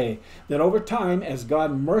that over time, as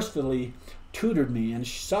God mercifully tutored me and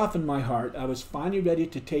softened my heart, I was finally ready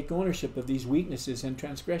to take ownership of these weaknesses and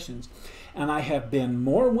transgressions. And I have been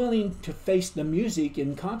more willing to face the music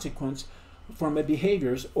in consequence for my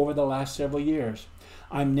behaviors over the last several years.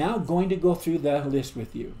 I'm now going to go through that list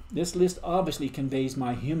with you. This list obviously conveys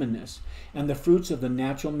my humanness and the fruits of the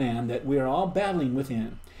natural man that we are all battling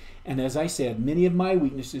within. And as I said, many of my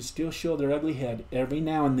weaknesses still show their ugly head every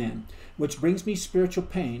now and then, which brings me spiritual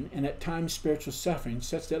pain and at times spiritual suffering,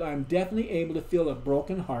 such that I'm definitely able to feel a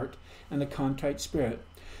broken heart and a contrite spirit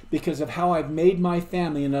because of how I've made my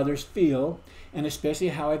family and others feel, and especially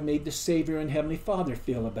how I've made the Savior and Heavenly Father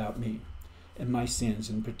feel about me and my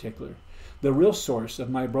sins in particular. The real source of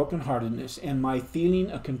my brokenheartedness and my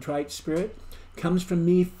feeling a contrite spirit comes from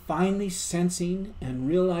me finally sensing and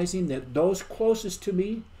realizing that those closest to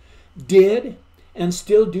me did and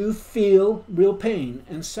still do feel real pain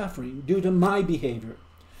and suffering due to my behavior.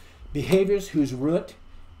 Behaviors whose root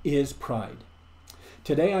is pride.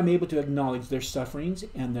 Today I'm able to acknowledge their sufferings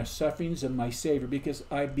and the sufferings of my Savior because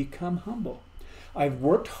I've become humble. I've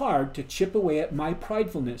worked hard to chip away at my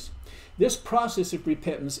pridefulness. This process of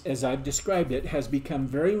repentance, as I've described it, has become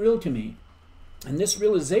very real to me. And this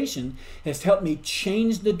realization has helped me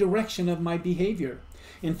change the direction of my behavior.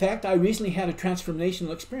 In fact, I recently had a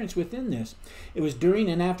transformational experience within this. It was during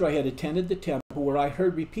and after I had attended the temple where I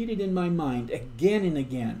heard repeated in my mind again and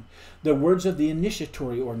again the words of the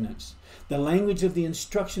initiatory ordinance, the language of the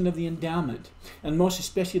instruction of the endowment, and most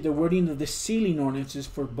especially the wording of the sealing ordinances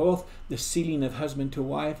for both the sealing of husband to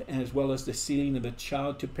wife as well as the sealing of a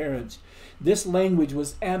child to parents. This language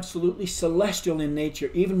was absolutely celestial in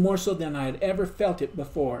nature, even more so than I had ever felt it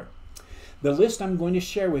before. The list I'm going to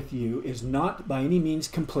share with you is not by any means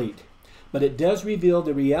complete, but it does reveal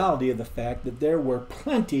the reality of the fact that there were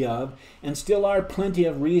plenty of, and still are plenty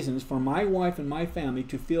of reasons for my wife and my family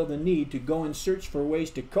to feel the need to go and search for ways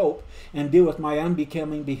to cope and deal with my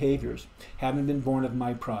unbecoming behaviors, having been born of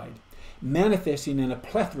my pride, manifesting in a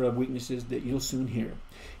plethora of weaknesses that you'll soon hear.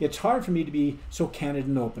 It's hard for me to be so candid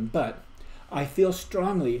and open, but I feel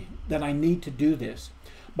strongly that I need to do this.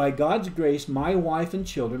 By God's grace, my wife and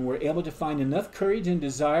children were able to find enough courage and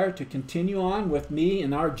desire to continue on with me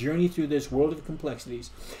in our journey through this world of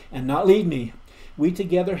complexities and not leave me. We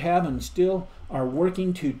together have and still are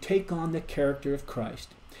working to take on the character of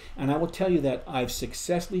Christ. And I will tell you that I've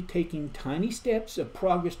successfully taken tiny steps of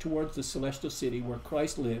progress towards the celestial city where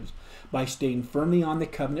Christ lives by staying firmly on the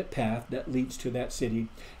covenant path that leads to that city,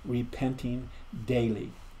 repenting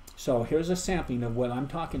daily. So here's a sampling of what I'm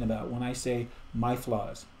talking about when I say my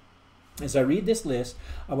flaws. As I read this list,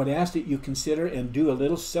 I would ask that you consider and do a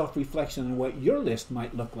little self-reflection on what your list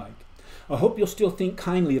might look like. I hope you'll still think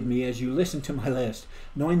kindly of me as you listen to my list,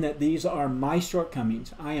 knowing that these are my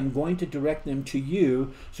shortcomings. I am going to direct them to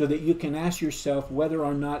you so that you can ask yourself whether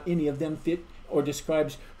or not any of them fit or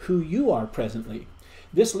describes who you are presently.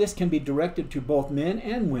 This list can be directed to both men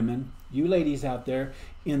and women, you ladies out there,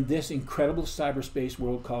 in this incredible cyberspace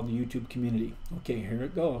world called the YouTube community. Okay, here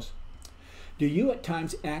it goes. Do you at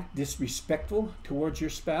times act disrespectful towards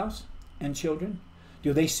your spouse and children?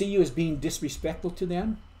 Do they see you as being disrespectful to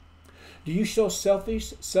them? Do you show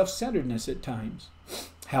selfish self-centeredness at times?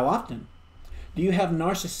 How often? Do you have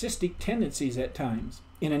narcissistic tendencies at times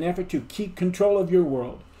in an effort to keep control of your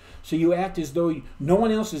world? So you act as though no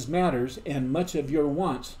one else's matters and much of your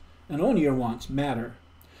wants, and only your wants, matter.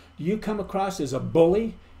 Do you come across as a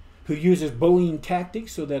bully who uses bullying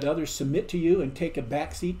tactics so that others submit to you and take a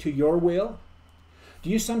backseat to your will?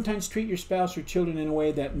 Do you sometimes treat your spouse or children in a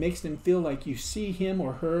way that makes them feel like you see him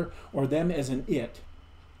or her or them as an it,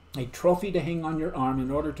 a trophy to hang on your arm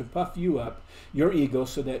in order to puff you up, your ego,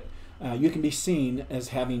 so that you can be seen as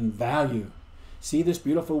having value? See this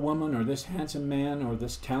beautiful woman or this handsome man or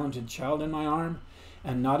this talented child in my arm,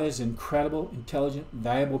 and not as incredible, intelligent,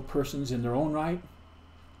 valuable persons in their own right?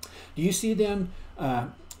 Do you see them,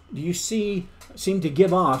 seem to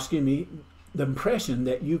give off, the impression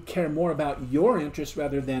that you care more about your interests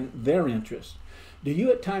rather than their interests? Do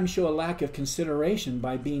you at times show a lack of consideration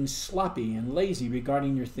by being sloppy and lazy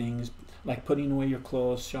regarding your things, like putting away your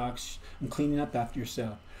clothes, socks, and cleaning up after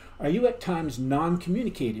yourself? Are you at times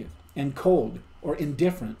non-communicative and cold or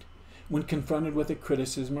indifferent when confronted with a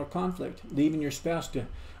criticism or conflict, leaving your spouse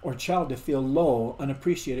or child to feel low,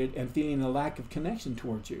 unappreciated, and feeling a lack of connection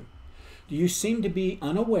towards you? Do you seem to be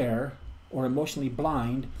unaware or emotionally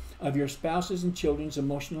blind of your spouse's and children's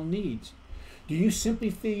emotional needs? Do you simply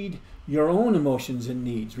feed your own emotions and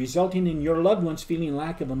needs, resulting in your loved ones feeling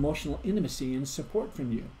lack of emotional intimacy and support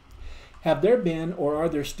from you? Have there been or are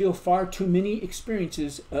there still far too many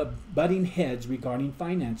experiences of butting heads regarding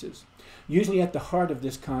finances? Usually at the heart of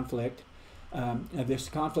this conflict this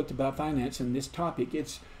conflict about finance and this topic.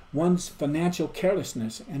 It's one's financial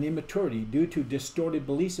carelessness and immaturity due to distorted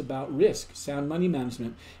beliefs about risk, sound money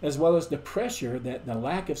management, as well as the pressure that the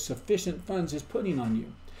lack of sufficient funds is putting on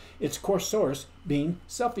you. Its core source being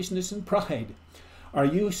selfishness and pride. Are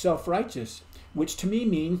you self-righteous? Which to me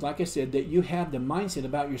means, like I said, that you have the mindset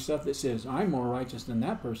about yourself that says, I'm more righteous than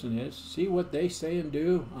that person is. See what they say and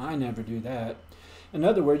do? I never do that. In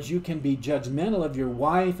other words, you can be judgmental of your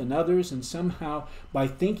wife and others, and somehow by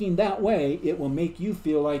thinking that way, it will make you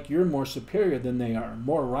feel like you're more superior than they are,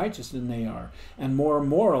 more righteous than they are, and more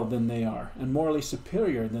moral than they are, and morally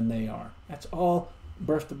superior than they are. That's all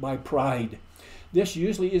birthed by pride. This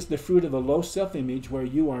usually is the fruit of a low self-image where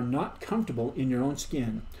you are not comfortable in your own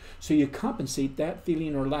skin. So you compensate that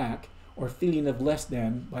feeling or lack or feeling of less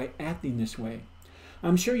than by acting this way.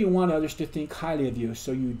 I'm sure you want others to think highly of you,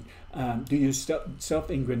 so you do you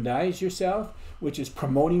self-aggrandize yourself, which is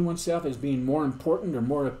promoting oneself as being more important or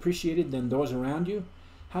more appreciated than those around you?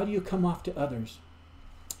 How do you come off to others?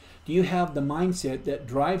 Do you have the mindset that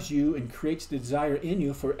drives you and creates the desire in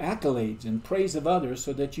you for accolades and praise of others,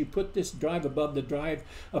 so that you put this drive above the drive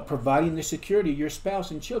of providing the security your spouse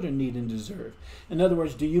and children need and deserve? In other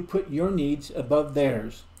words, do you put your needs above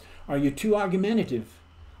theirs? Are you too argumentative?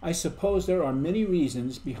 I suppose there are many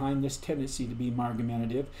reasons behind this tendency to be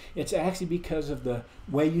argumentative. It's actually because of the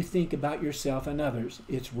way you think about yourself and others.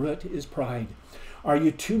 Its root is pride. Are you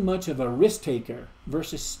too much of a risk taker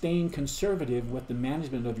versus staying conservative with the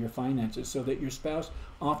management of your finances so that your spouse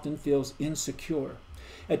often feels insecure?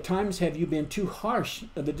 At times, have you been too harsh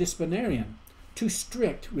of a disciplinarian, too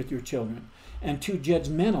strict with your children, and too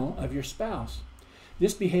judgmental of your spouse?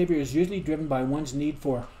 This behavior is usually driven by one's need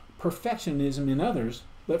for perfectionism in others,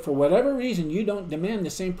 but for whatever reason, you don't demand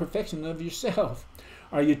the same perfection of yourself.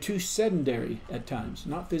 Are you too sedentary at times,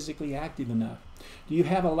 not physically active enough? Do you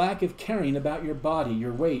have a lack of caring about your body,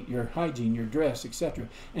 your weight, your hygiene, your dress, etc.,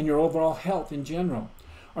 and your overall health in general?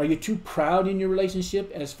 Are you too proud in your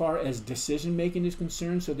relationship as far as decision-making is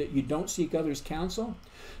concerned, so that you don't seek others' counsel?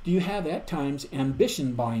 Do you have at times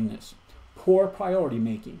ambition blindness? Poor priority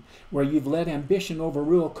making, where you've let ambition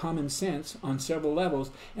overrule common sense on several levels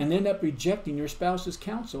and end up rejecting your spouse's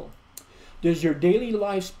counsel? Does your daily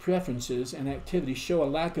life's preferences and activities show a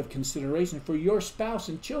lack of consideration for your spouse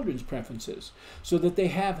and children's preferences, so that they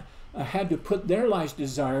have had to put their life's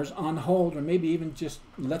desires on hold, or maybe even just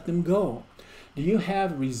let them go? Do you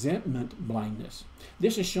have resentment blindness?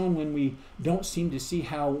 This is shown when we don't seem to see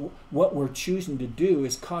how what we're choosing to do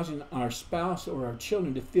is causing our spouse or our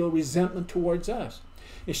children to feel resentment towards us.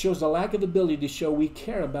 It shows a lack of ability to show we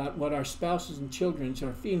care about what our spouses and children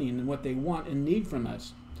are feeling and what they want and need from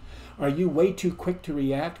us. Are you way too quick to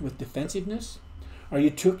react with defensiveness? Are you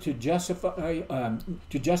too quick to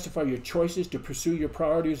justify your choices, to pursue your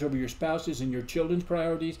priorities over your spouse's and your children's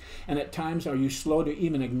priorities? And at times, are you slow to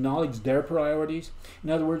even acknowledge their priorities? In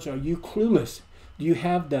other words, are you clueless? Do you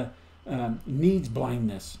have the needs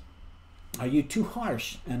blindness? Are you too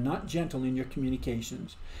harsh and not gentle in your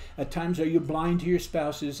communications? At times, are you blind to your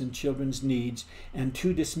spouse's and children's needs and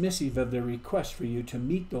too dismissive of their requests for you to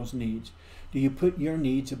meet those needs? Do you put your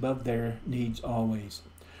needs above their needs always?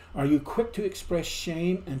 Are you quick to express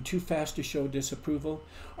shame and too fast to show disapproval?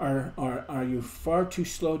 Are you far too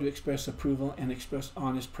slow to express approval and express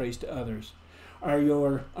honest praise to others? Are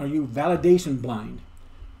you validation blind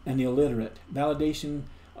and illiterate?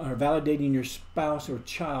 Validating your spouse or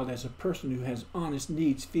child as a person who has honest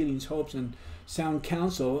needs, feelings, hopes, and sound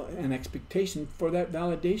counsel and expectation for that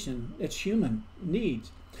validation. It's human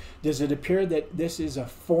needs. Does it appear that this is a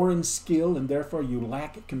foreign skill and therefore you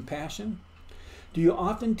lack compassion? Do you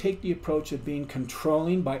often take the approach of being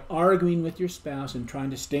controlling by arguing with your spouse and trying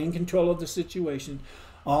to stay in control of the situation,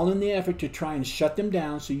 all in the effort to try and shut them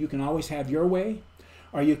down so you can always have your way?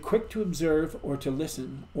 Are you quick to observe or to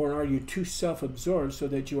listen, or are you too self-absorbed so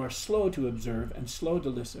that you are slow to observe and slow to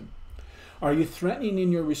listen? Are you threatening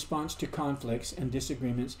in your response to conflicts and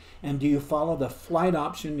disagreements, and do you follow the flight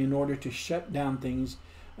option in order to shut down things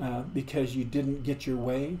because you didn't get your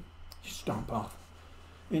way? Stomp off.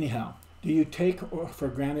 Anyhow, do you take for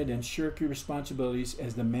granted and shirk your responsibilities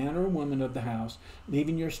as the man or woman of the house,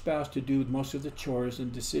 leaving your spouse to do most of the chores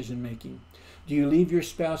and decision-making? Do you leave your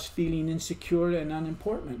spouse feeling insecure and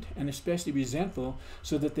unimportant, and especially resentful,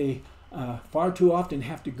 so that they far too often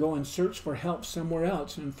have to go and search for help somewhere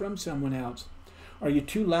else and from someone else? Are you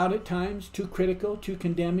too loud at times, too critical, too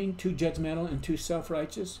condemning, too judgmental, and too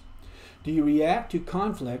self-righteous? Do you react to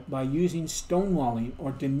conflict by using stonewalling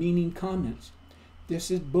or demeaning comments?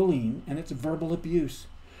 This is bullying, and it's verbal abuse.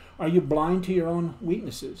 Are you blind to your own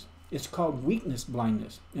weaknesses? It's called weakness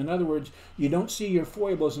blindness. In other words, you don't see your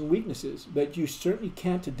foibles and weaknesses, but you certainly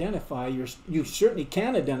can identify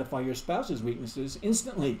your spouse's weaknesses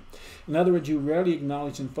instantly. In other words, you rarely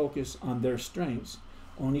acknowledge and focus on their strengths,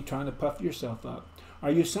 only trying to puff yourself up.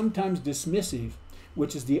 Are you sometimes dismissive,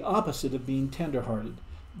 which is the opposite of being tenderhearted,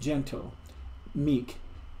 gentle, meek,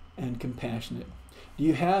 and compassionate? Do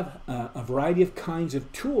you have a variety of kinds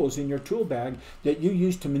of tools in your tool bag that you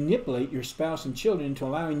use to manipulate your spouse and children into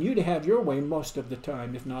allowing you to have your way most of the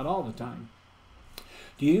time, if not all the time?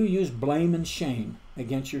 Do you use blame and shame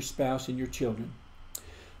against your spouse and your children?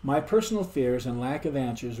 My personal fears and lack of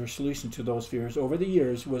answers or solutions to those fears over the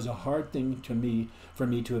years was a hard thing for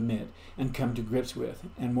me to admit and come to grips with,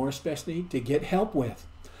 and more especially to get help with.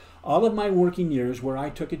 All of my working years where I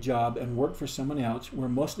took a job and worked for someone else were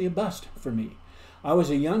mostly a bust for me. I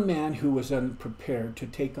was a young man who was unprepared to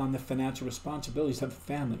take on the financial responsibilities of a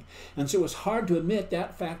family, and so it was hard to admit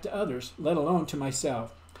that fact to others, let alone to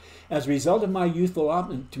myself. As a result of my youthful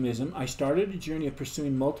optimism, I started a journey of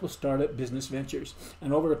pursuing multiple startup business ventures,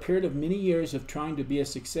 and over a period of many years of trying to be a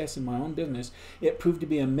success in my own business, it proved to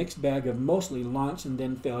be a mixed bag of mostly launch and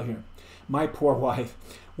then failure. My poor wife,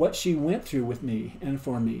 what she went through with me and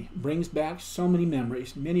for me brings back so many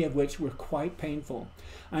memories, many of which were quite painful.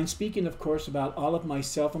 I'm speaking, of course, about all of my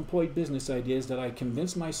self-employed business ideas that I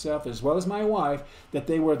convinced myself, as well as my wife, that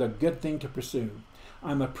they were the good thing to pursue.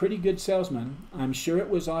 I'm a pretty good salesman. I'm sure it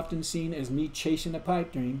was often seen as me chasing a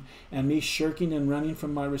pipe dream and me shirking and running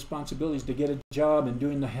from my responsibilities to get a job and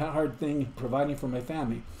doing the hard thing, providing for my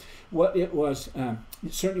family. It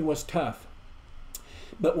certainly was tough.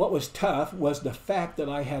 But what was tough was the fact that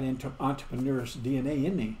I had entrepreneur's DNA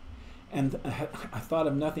in me. And I thought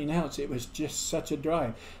of nothing else. It was just such a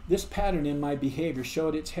drive. This pattern in my behavior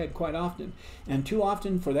showed its head quite often, and too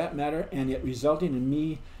often for that matter, and it resulting in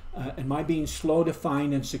me and my being slow to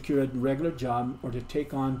find and secure a regular job or to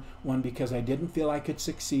take on one because I didn't feel I could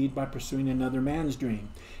succeed by pursuing another man's dream.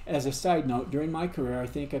 As a side note, during my career, I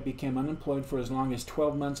think I became unemployed for as long as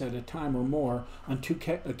 12 months at a time or more on 2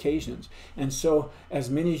 occasions. And so, as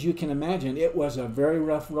many as you can imagine, it was a very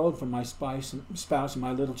rough road for my spouse and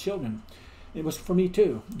my little children. It was for me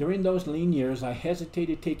too. During those lean years, I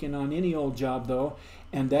hesitated taking on any old job though,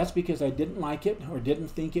 and that's because I didn't like it or didn't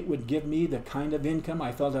think it would give me the kind of income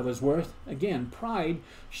I felt I was worth. Again, pride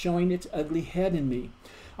showing its ugly head in me.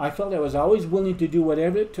 I felt I was always willing to do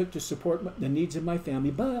whatever it took to support the needs of my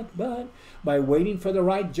family, but by waiting for the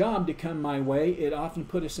right job to come my way, it often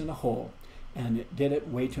put us in a hole, and it did it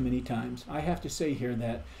way too many times. I have to say here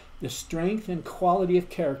that the strength and quality of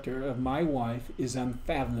character of my wife is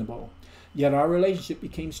unfathomable. Yet our relationship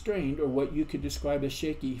became strained, or what you could describe as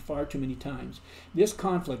shaky, far too many times. This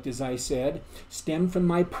conflict, as I said, stemmed from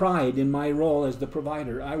my pride in my role as the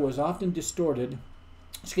provider. It was often distorted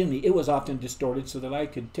so that I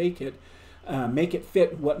could make it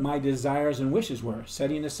fit what my desires and wishes were,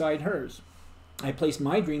 setting aside hers. I placed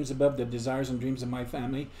my dreams above the desires and dreams of my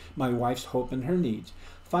family, my wife's hope and her needs.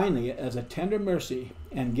 Finally, as a tender mercy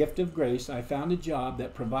and gift of grace, I found a job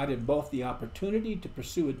that provided both the opportunity to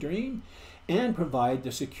pursue a dream and provide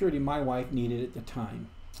the security my wife needed at the time.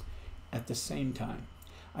 At the same time,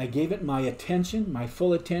 I gave it my attention, my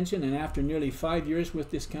full attention, and after nearly 5 years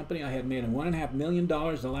with this company, I had made $1.5 million,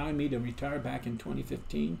 allowing me to retire back in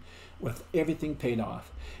 2015 with everything paid off.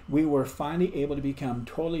 We were finally able to become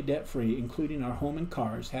totally debt-free, including our home and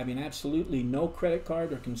cars, having absolutely no credit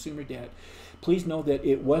card or consumer debt. Please know that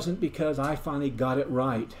it wasn't because I finally got it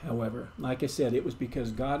right, however. Like I said, it was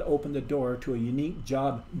because God opened the door to a unique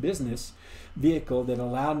job business vehicle that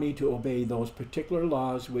allowed me to obey those particular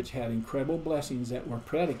laws, which had incredible blessings that were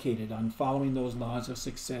predicated on following those laws of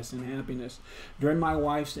success and happiness. During my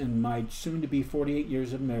wife's and my soon-to-be 48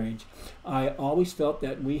 years of marriage, I always felt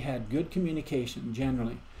that we had good communication,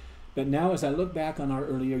 generally. But now, as I look back on our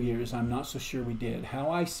earlier years, I'm not so sure we did. How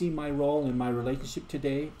I see my role in my relationship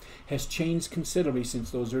today has changed considerably since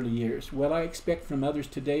those early years. What I expect from others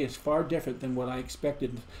today is far different than what I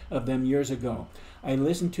expected of them years ago. I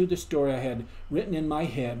listened to the story I had written in my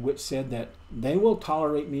head, which said that they will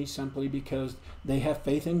tolerate me simply because they have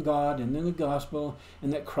faith in God and in the gospel,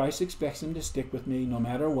 and that Christ expects them to stick with me no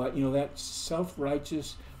matter what. You know, that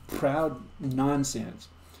self-righteous, proud nonsense.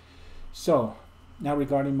 So, now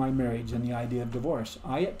regarding my marriage and the idea of divorce,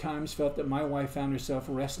 I at times felt that my wife found herself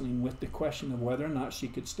wrestling with the question of whether or not she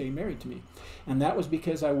could stay married to me. And that was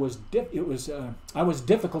because I was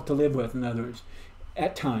difficult to live with, in other words,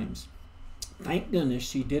 at times. Thank goodness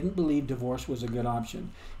she didn't believe divorce was a good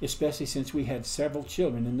option, especially since we had several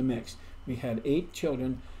children in the mix. We had 8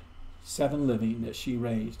 children, 7 living, that she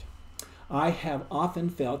raised. I have often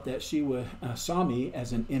felt that she saw me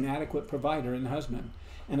as an inadequate provider and husband,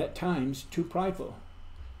 and at times too prideful.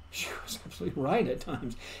 She was absolutely right at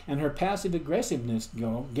times. And her passive aggressiveness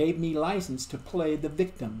gave me license to play the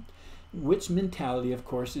victim, which mentality, of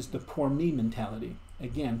course, is the poor me mentality.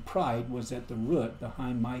 Again, pride was at the root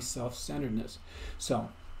behind my self-centeredness. So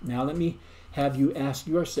now let me have you ask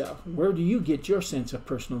yourself, where do you get your sense of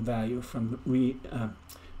personal value from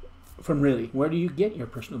really? Where do you get your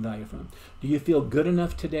personal value from? Do you feel good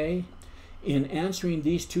enough today? In answering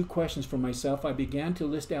these two questions for myself, I began to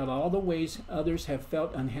list out all the ways others have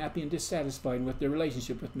felt unhappy and dissatisfied with their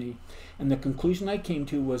relationship with me. And the conclusion I came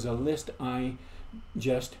to was a list I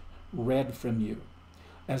just read from you.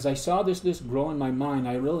 As I saw this list grow in my mind,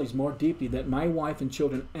 I realized more deeply that my wife and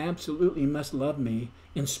children absolutely must love me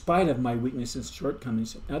in spite of my weaknesses and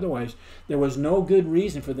shortcomings. Otherwise, there was no good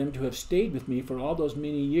reason for them to have stayed with me for all those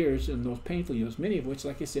many years and those painful years, many of which,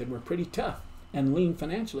 like I said, were pretty tough and lean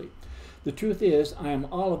financially. The truth is, I am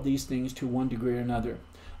all of these things to one degree or another.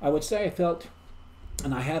 I would say I felt,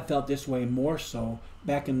 and I have felt this way more so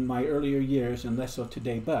back in my earlier years and less so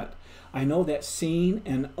today, but I know that seeing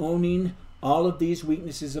and owning all of these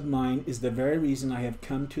weaknesses of mine is the very reason I have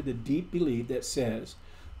come to the deep belief that says,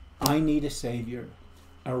 I need a Savior,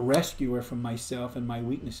 a rescuer from myself and my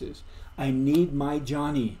weaknesses. I need my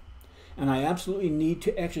Johnny, and I absolutely need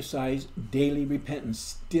to exercise daily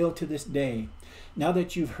repentance still to this day. Now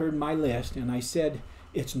that you've heard my list, and I said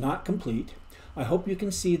it's not complete, I hope you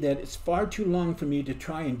can see that it's far too long for me to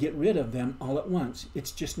try and get rid of them all at once.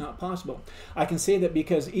 It's just not possible. I can say that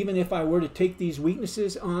because even if I were to take these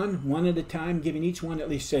weaknesses on one at a time, giving each one at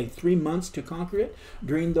least, say, 3 months to conquer it,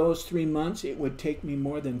 during those 3 months, it would take me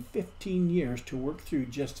more than 15 years to work through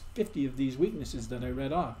just 50 of these weaknesses that I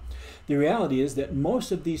read off. The reality is that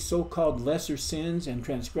most of these so-called lesser sins and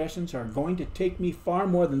transgressions are going to take me far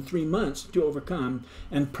more than 3 months to overcome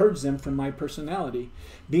and purge them from my personality.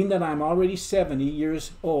 Being that I'm already 70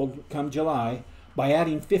 years old come July, by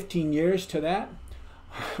adding 15 years to that,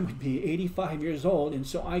 I would be 85 years old, and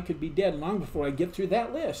so I could be dead long before I get through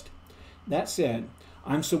that list. That said,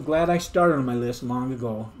 I'm so glad I started on my list long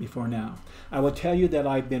ago before now. I will tell you that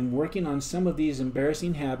I've been working on some of these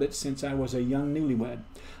embarrassing habits since I was a young newlywed.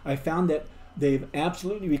 I found that they've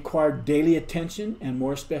absolutely required daily attention and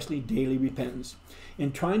more especially daily repentance.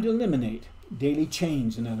 In trying to eliminate daily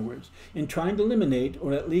change, in other words, in trying to eliminate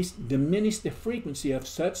or at least diminish the frequency of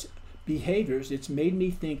such behaviors, it's made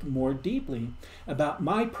me think more deeply about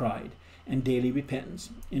my pride and daily repentance.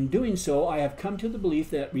 In doing so, I have come to the belief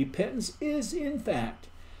that repentance is, in fact,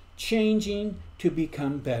 changing to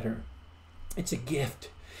become better. It's a gift.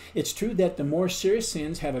 It's true that the more serious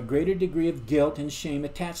sins have a greater degree of guilt and shame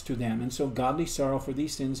attached to them, and so godly sorrow for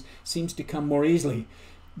these sins seems to come more easily.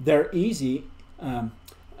 They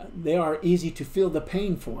are easy to feel the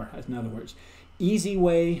pain for, in other words. Either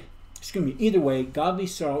way, godly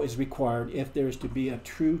sorrow is required if there is to be a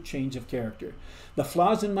true change of character. The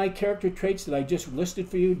flaws in my character traits that I just listed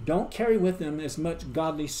for you don't carry with them as much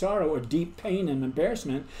godly sorrow or deep pain and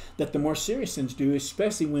embarrassment that the more serious sins do,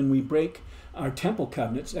 especially when we break our temple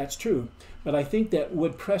covenants. That's true. But I think that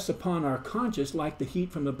would press upon our conscience like the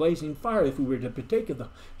heat from a blazing fire if we were to partake of the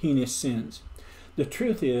heinous sins. The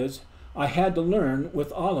truth is, I had to learn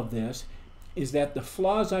with all of this is that the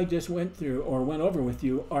flaws I just went through or went over with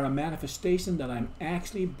you are a manifestation that I'm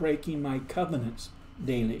actually breaking my covenants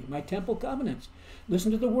daily, my temple covenants.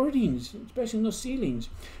 Listen to the wordings, especially in those sealings,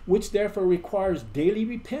 which therefore requires daily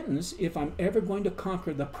repentance if I'm ever going to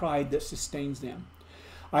conquer the pride that sustains them.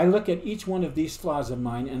 I look at each one of these flaws of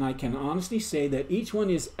mine, and I can honestly say that each one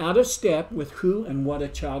is out of step with who and what a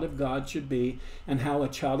child of God should be, and how a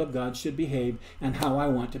child of God should behave, and how I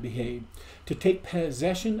want to behave. To take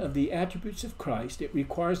possession of the attributes of Christ, it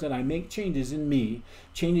requires that I make changes in me,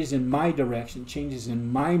 changes in my direction, changes in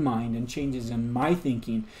my mind, and changes in my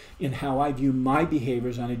thinking, in how I view my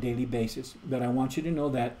behaviors on a daily basis. But I want you to know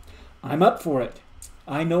that I'm up for it.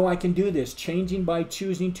 I know I can do this, changing by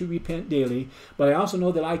choosing to repent daily, but I also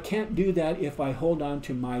know that I can't do that if I hold on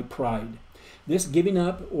to my pride. This giving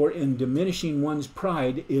up or in diminishing one's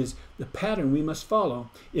pride is the pattern we must follow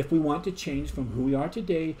if we want to change from who we are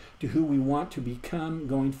today to who we want to become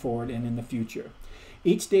going forward and in the future.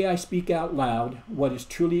 Each day I speak out loud what is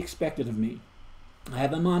truly expected of me. I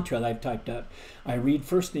have a mantra that I've typed up. I read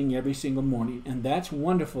first thing every single morning, and that's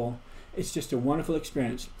wonderful. It's just a wonderful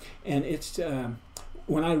experience. And it's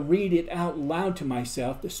when I read it out loud to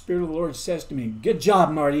myself, the Spirit of the Lord says to me, "Good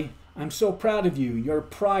job, Marty. I'm so proud of you. Your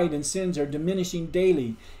pride and sins are diminishing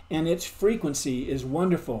daily, and its frequency is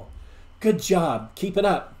wonderful. Good job. Keep it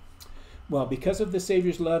up." Well, because of the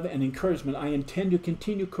Savior's love and encouragement, I intend to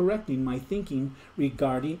continue correcting my thinking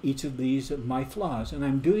regarding each of these of my flaws. And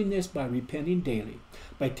I'm doing this by repenting daily,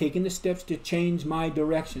 by taking the steps to change my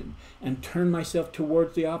direction and turn myself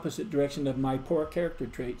towards the opposite direction of my poor character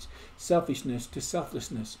traits, selfishness to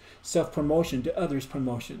selflessness, self-promotion to others'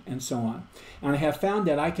 promotion, and so on. And I have found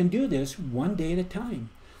that I can do this one day at a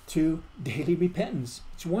time through daily repentance.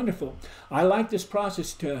 It's wonderful. I liken this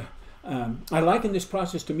process to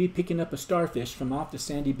me picking up a starfish from off the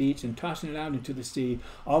sandy beach and tossing it out into the sea,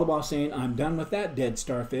 all the while saying, I'm done with that dead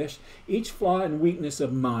starfish. Each flaw and weakness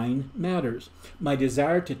of mine matters. My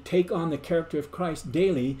desire to take on the character of Christ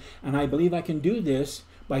daily, and I believe I can do this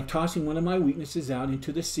by tossing one of my weaknesses out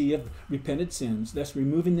into the sea of repented sins, thus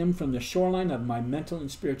removing them from the shoreline of my mental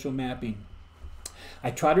and spiritual mapping. I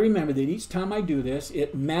try to remember that each time I do this,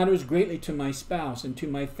 it matters greatly to my spouse and to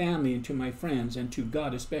my family and to my friends and to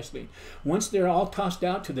God especially. Once they're all tossed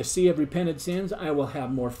out to the sea of repented sins, I will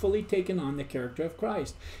have more fully taken on the character of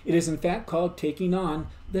Christ. It is in fact called taking on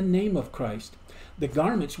the name of Christ. The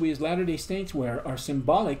garments we as Latter-day Saints wear are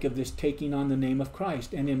symbolic of this taking on the name of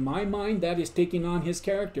Christ, and in my mind that is taking on his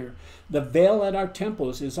character. The veil at our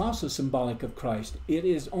temples is also symbolic of Christ. It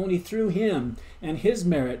is only through him and his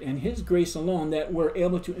merit and his grace alone that we're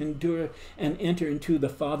able to endure and enter into the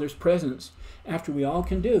Father's presence. After we all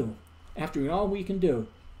can do, I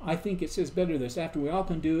think it says better this, after we all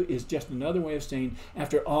can do is just another way of saying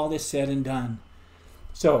after all is said and done.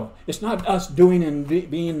 So it's not us doing and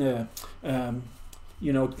being the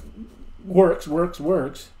works.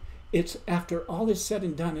 It's after all is said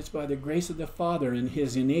and done, it's by the grace of the Father and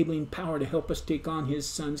his enabling power to help us take on his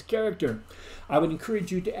Son's character. I would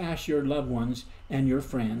encourage you to ask your loved ones and your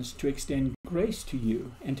friends to extend grace to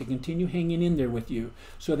you and to continue hanging in there with you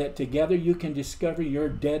so that together you can discover your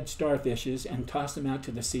dead starfishes and toss them out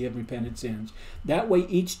to the sea of repented sins. That way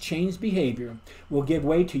each changed behavior will give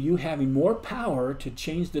way to you having more power to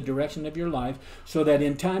change the direction of your life so that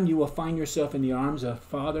in time you will find yourself in the arms of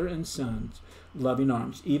Father and Son's loving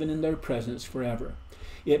arms, even in their presence forever.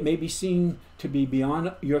 It may be seen to be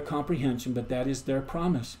beyond your comprehension, but that is their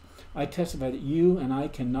promise. I testify that you and I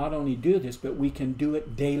can not only do this, but we can do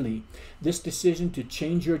it daily. This decision to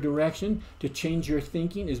change your direction, to change your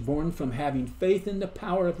thinking, is born from having faith in the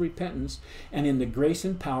power of repentance and in the grace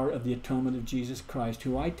and power of the atonement of Jesus Christ,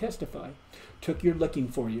 who I testify took your licking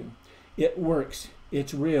for you. It works.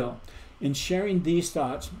 It's real. In sharing these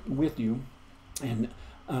thoughts with you and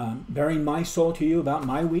bearing my soul to you about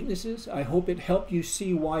my weaknesses, I hope it helped you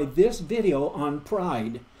see why this video on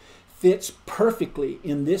pride fits perfectly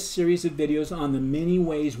in this series of videos on the many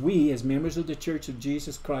ways we, as members of the Church of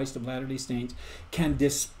Jesus Christ of Latter-day Saints, can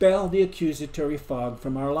dispel the accusatory fog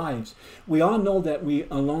from our lives. We all know that we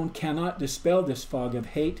alone cannot dispel this fog of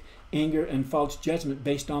hate, anger, and false judgment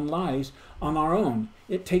based on lies on our own.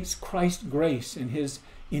 It takes Christ's grace and his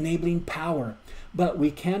enabling power. But we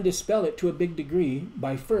can dispel it to a big degree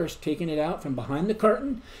by first taking it out from behind the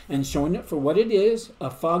curtain and showing it for what it is, a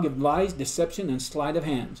fog of lies, deception, and sleight of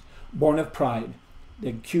hands, born of pride, the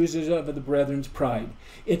accusers of the brethren's pride.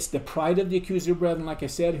 It's the pride of the accuser brethren, like I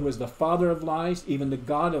said, who is the father of lies, even the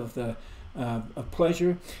god of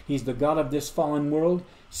pleasure. He's the god of this fallen world.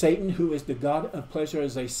 Satan, who is the god of pleasure,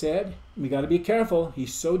 as I said, we got to be careful.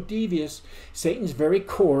 He's so devious. Satan's very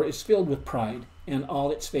core is filled with pride and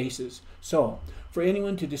all its faces. So, for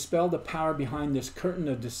anyone to dispel the power behind this curtain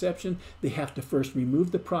of deception, they have to first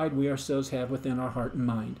remove the pride we ourselves have within our heart and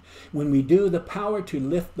mind. When we do, the power to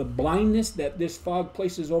lift the blindness that this fog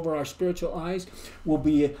places over our spiritual eyes will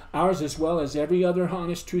be ours, as well as every other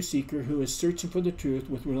honest truth seeker who is searching for the truth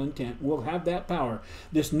with real intent. We'll have that power.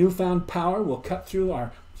 This newfound power will cut through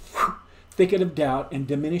our thicket of doubt and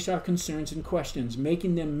diminish our concerns and questions,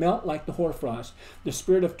 making them melt like the hoarfrost. The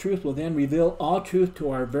Spirit of truth will then reveal all truth to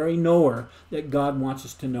our very knower that God wants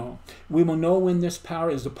us to know. We will know when this power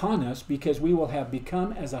is upon us because we will have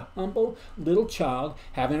become as a humble little child,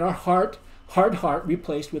 having our hard heart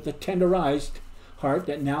replaced with a tenderized heart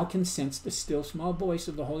that now can sense the still small voice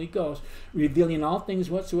of the Holy Ghost, revealing all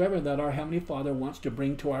things whatsoever that our Heavenly Father wants to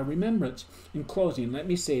bring to our remembrance. In closing, let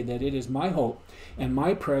me say that it is my hope and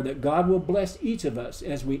my prayer that God will bless each of us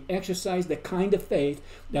as we exercise the kind of faith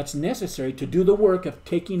that's necessary to do the work of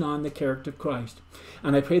taking on the character of Christ.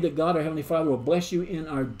 And I pray that God, our Heavenly Father, will bless you in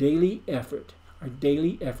our daily effort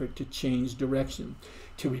to change direction,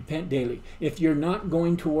 to repent daily. If you're not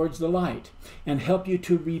going towards the light, and help you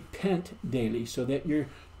to repent daily so that you're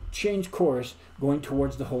change course going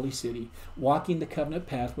towards the holy city, walking the covenant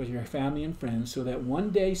path with your family and friends, so that one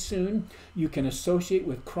day soon you can associate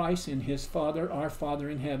with Christ and his Father, our Father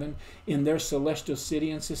in heaven, in their celestial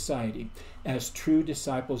city and society as true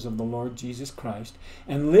disciples of the Lord Jesus Christ,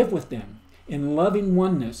 and live with them in loving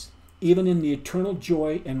oneness, even in the eternal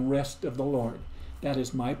joy and rest of the Lord. That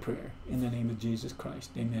is my prayer in the name of Jesus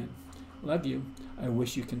Christ. Amen. Love you. I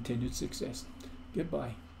wish you continued success.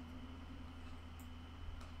 Goodbye.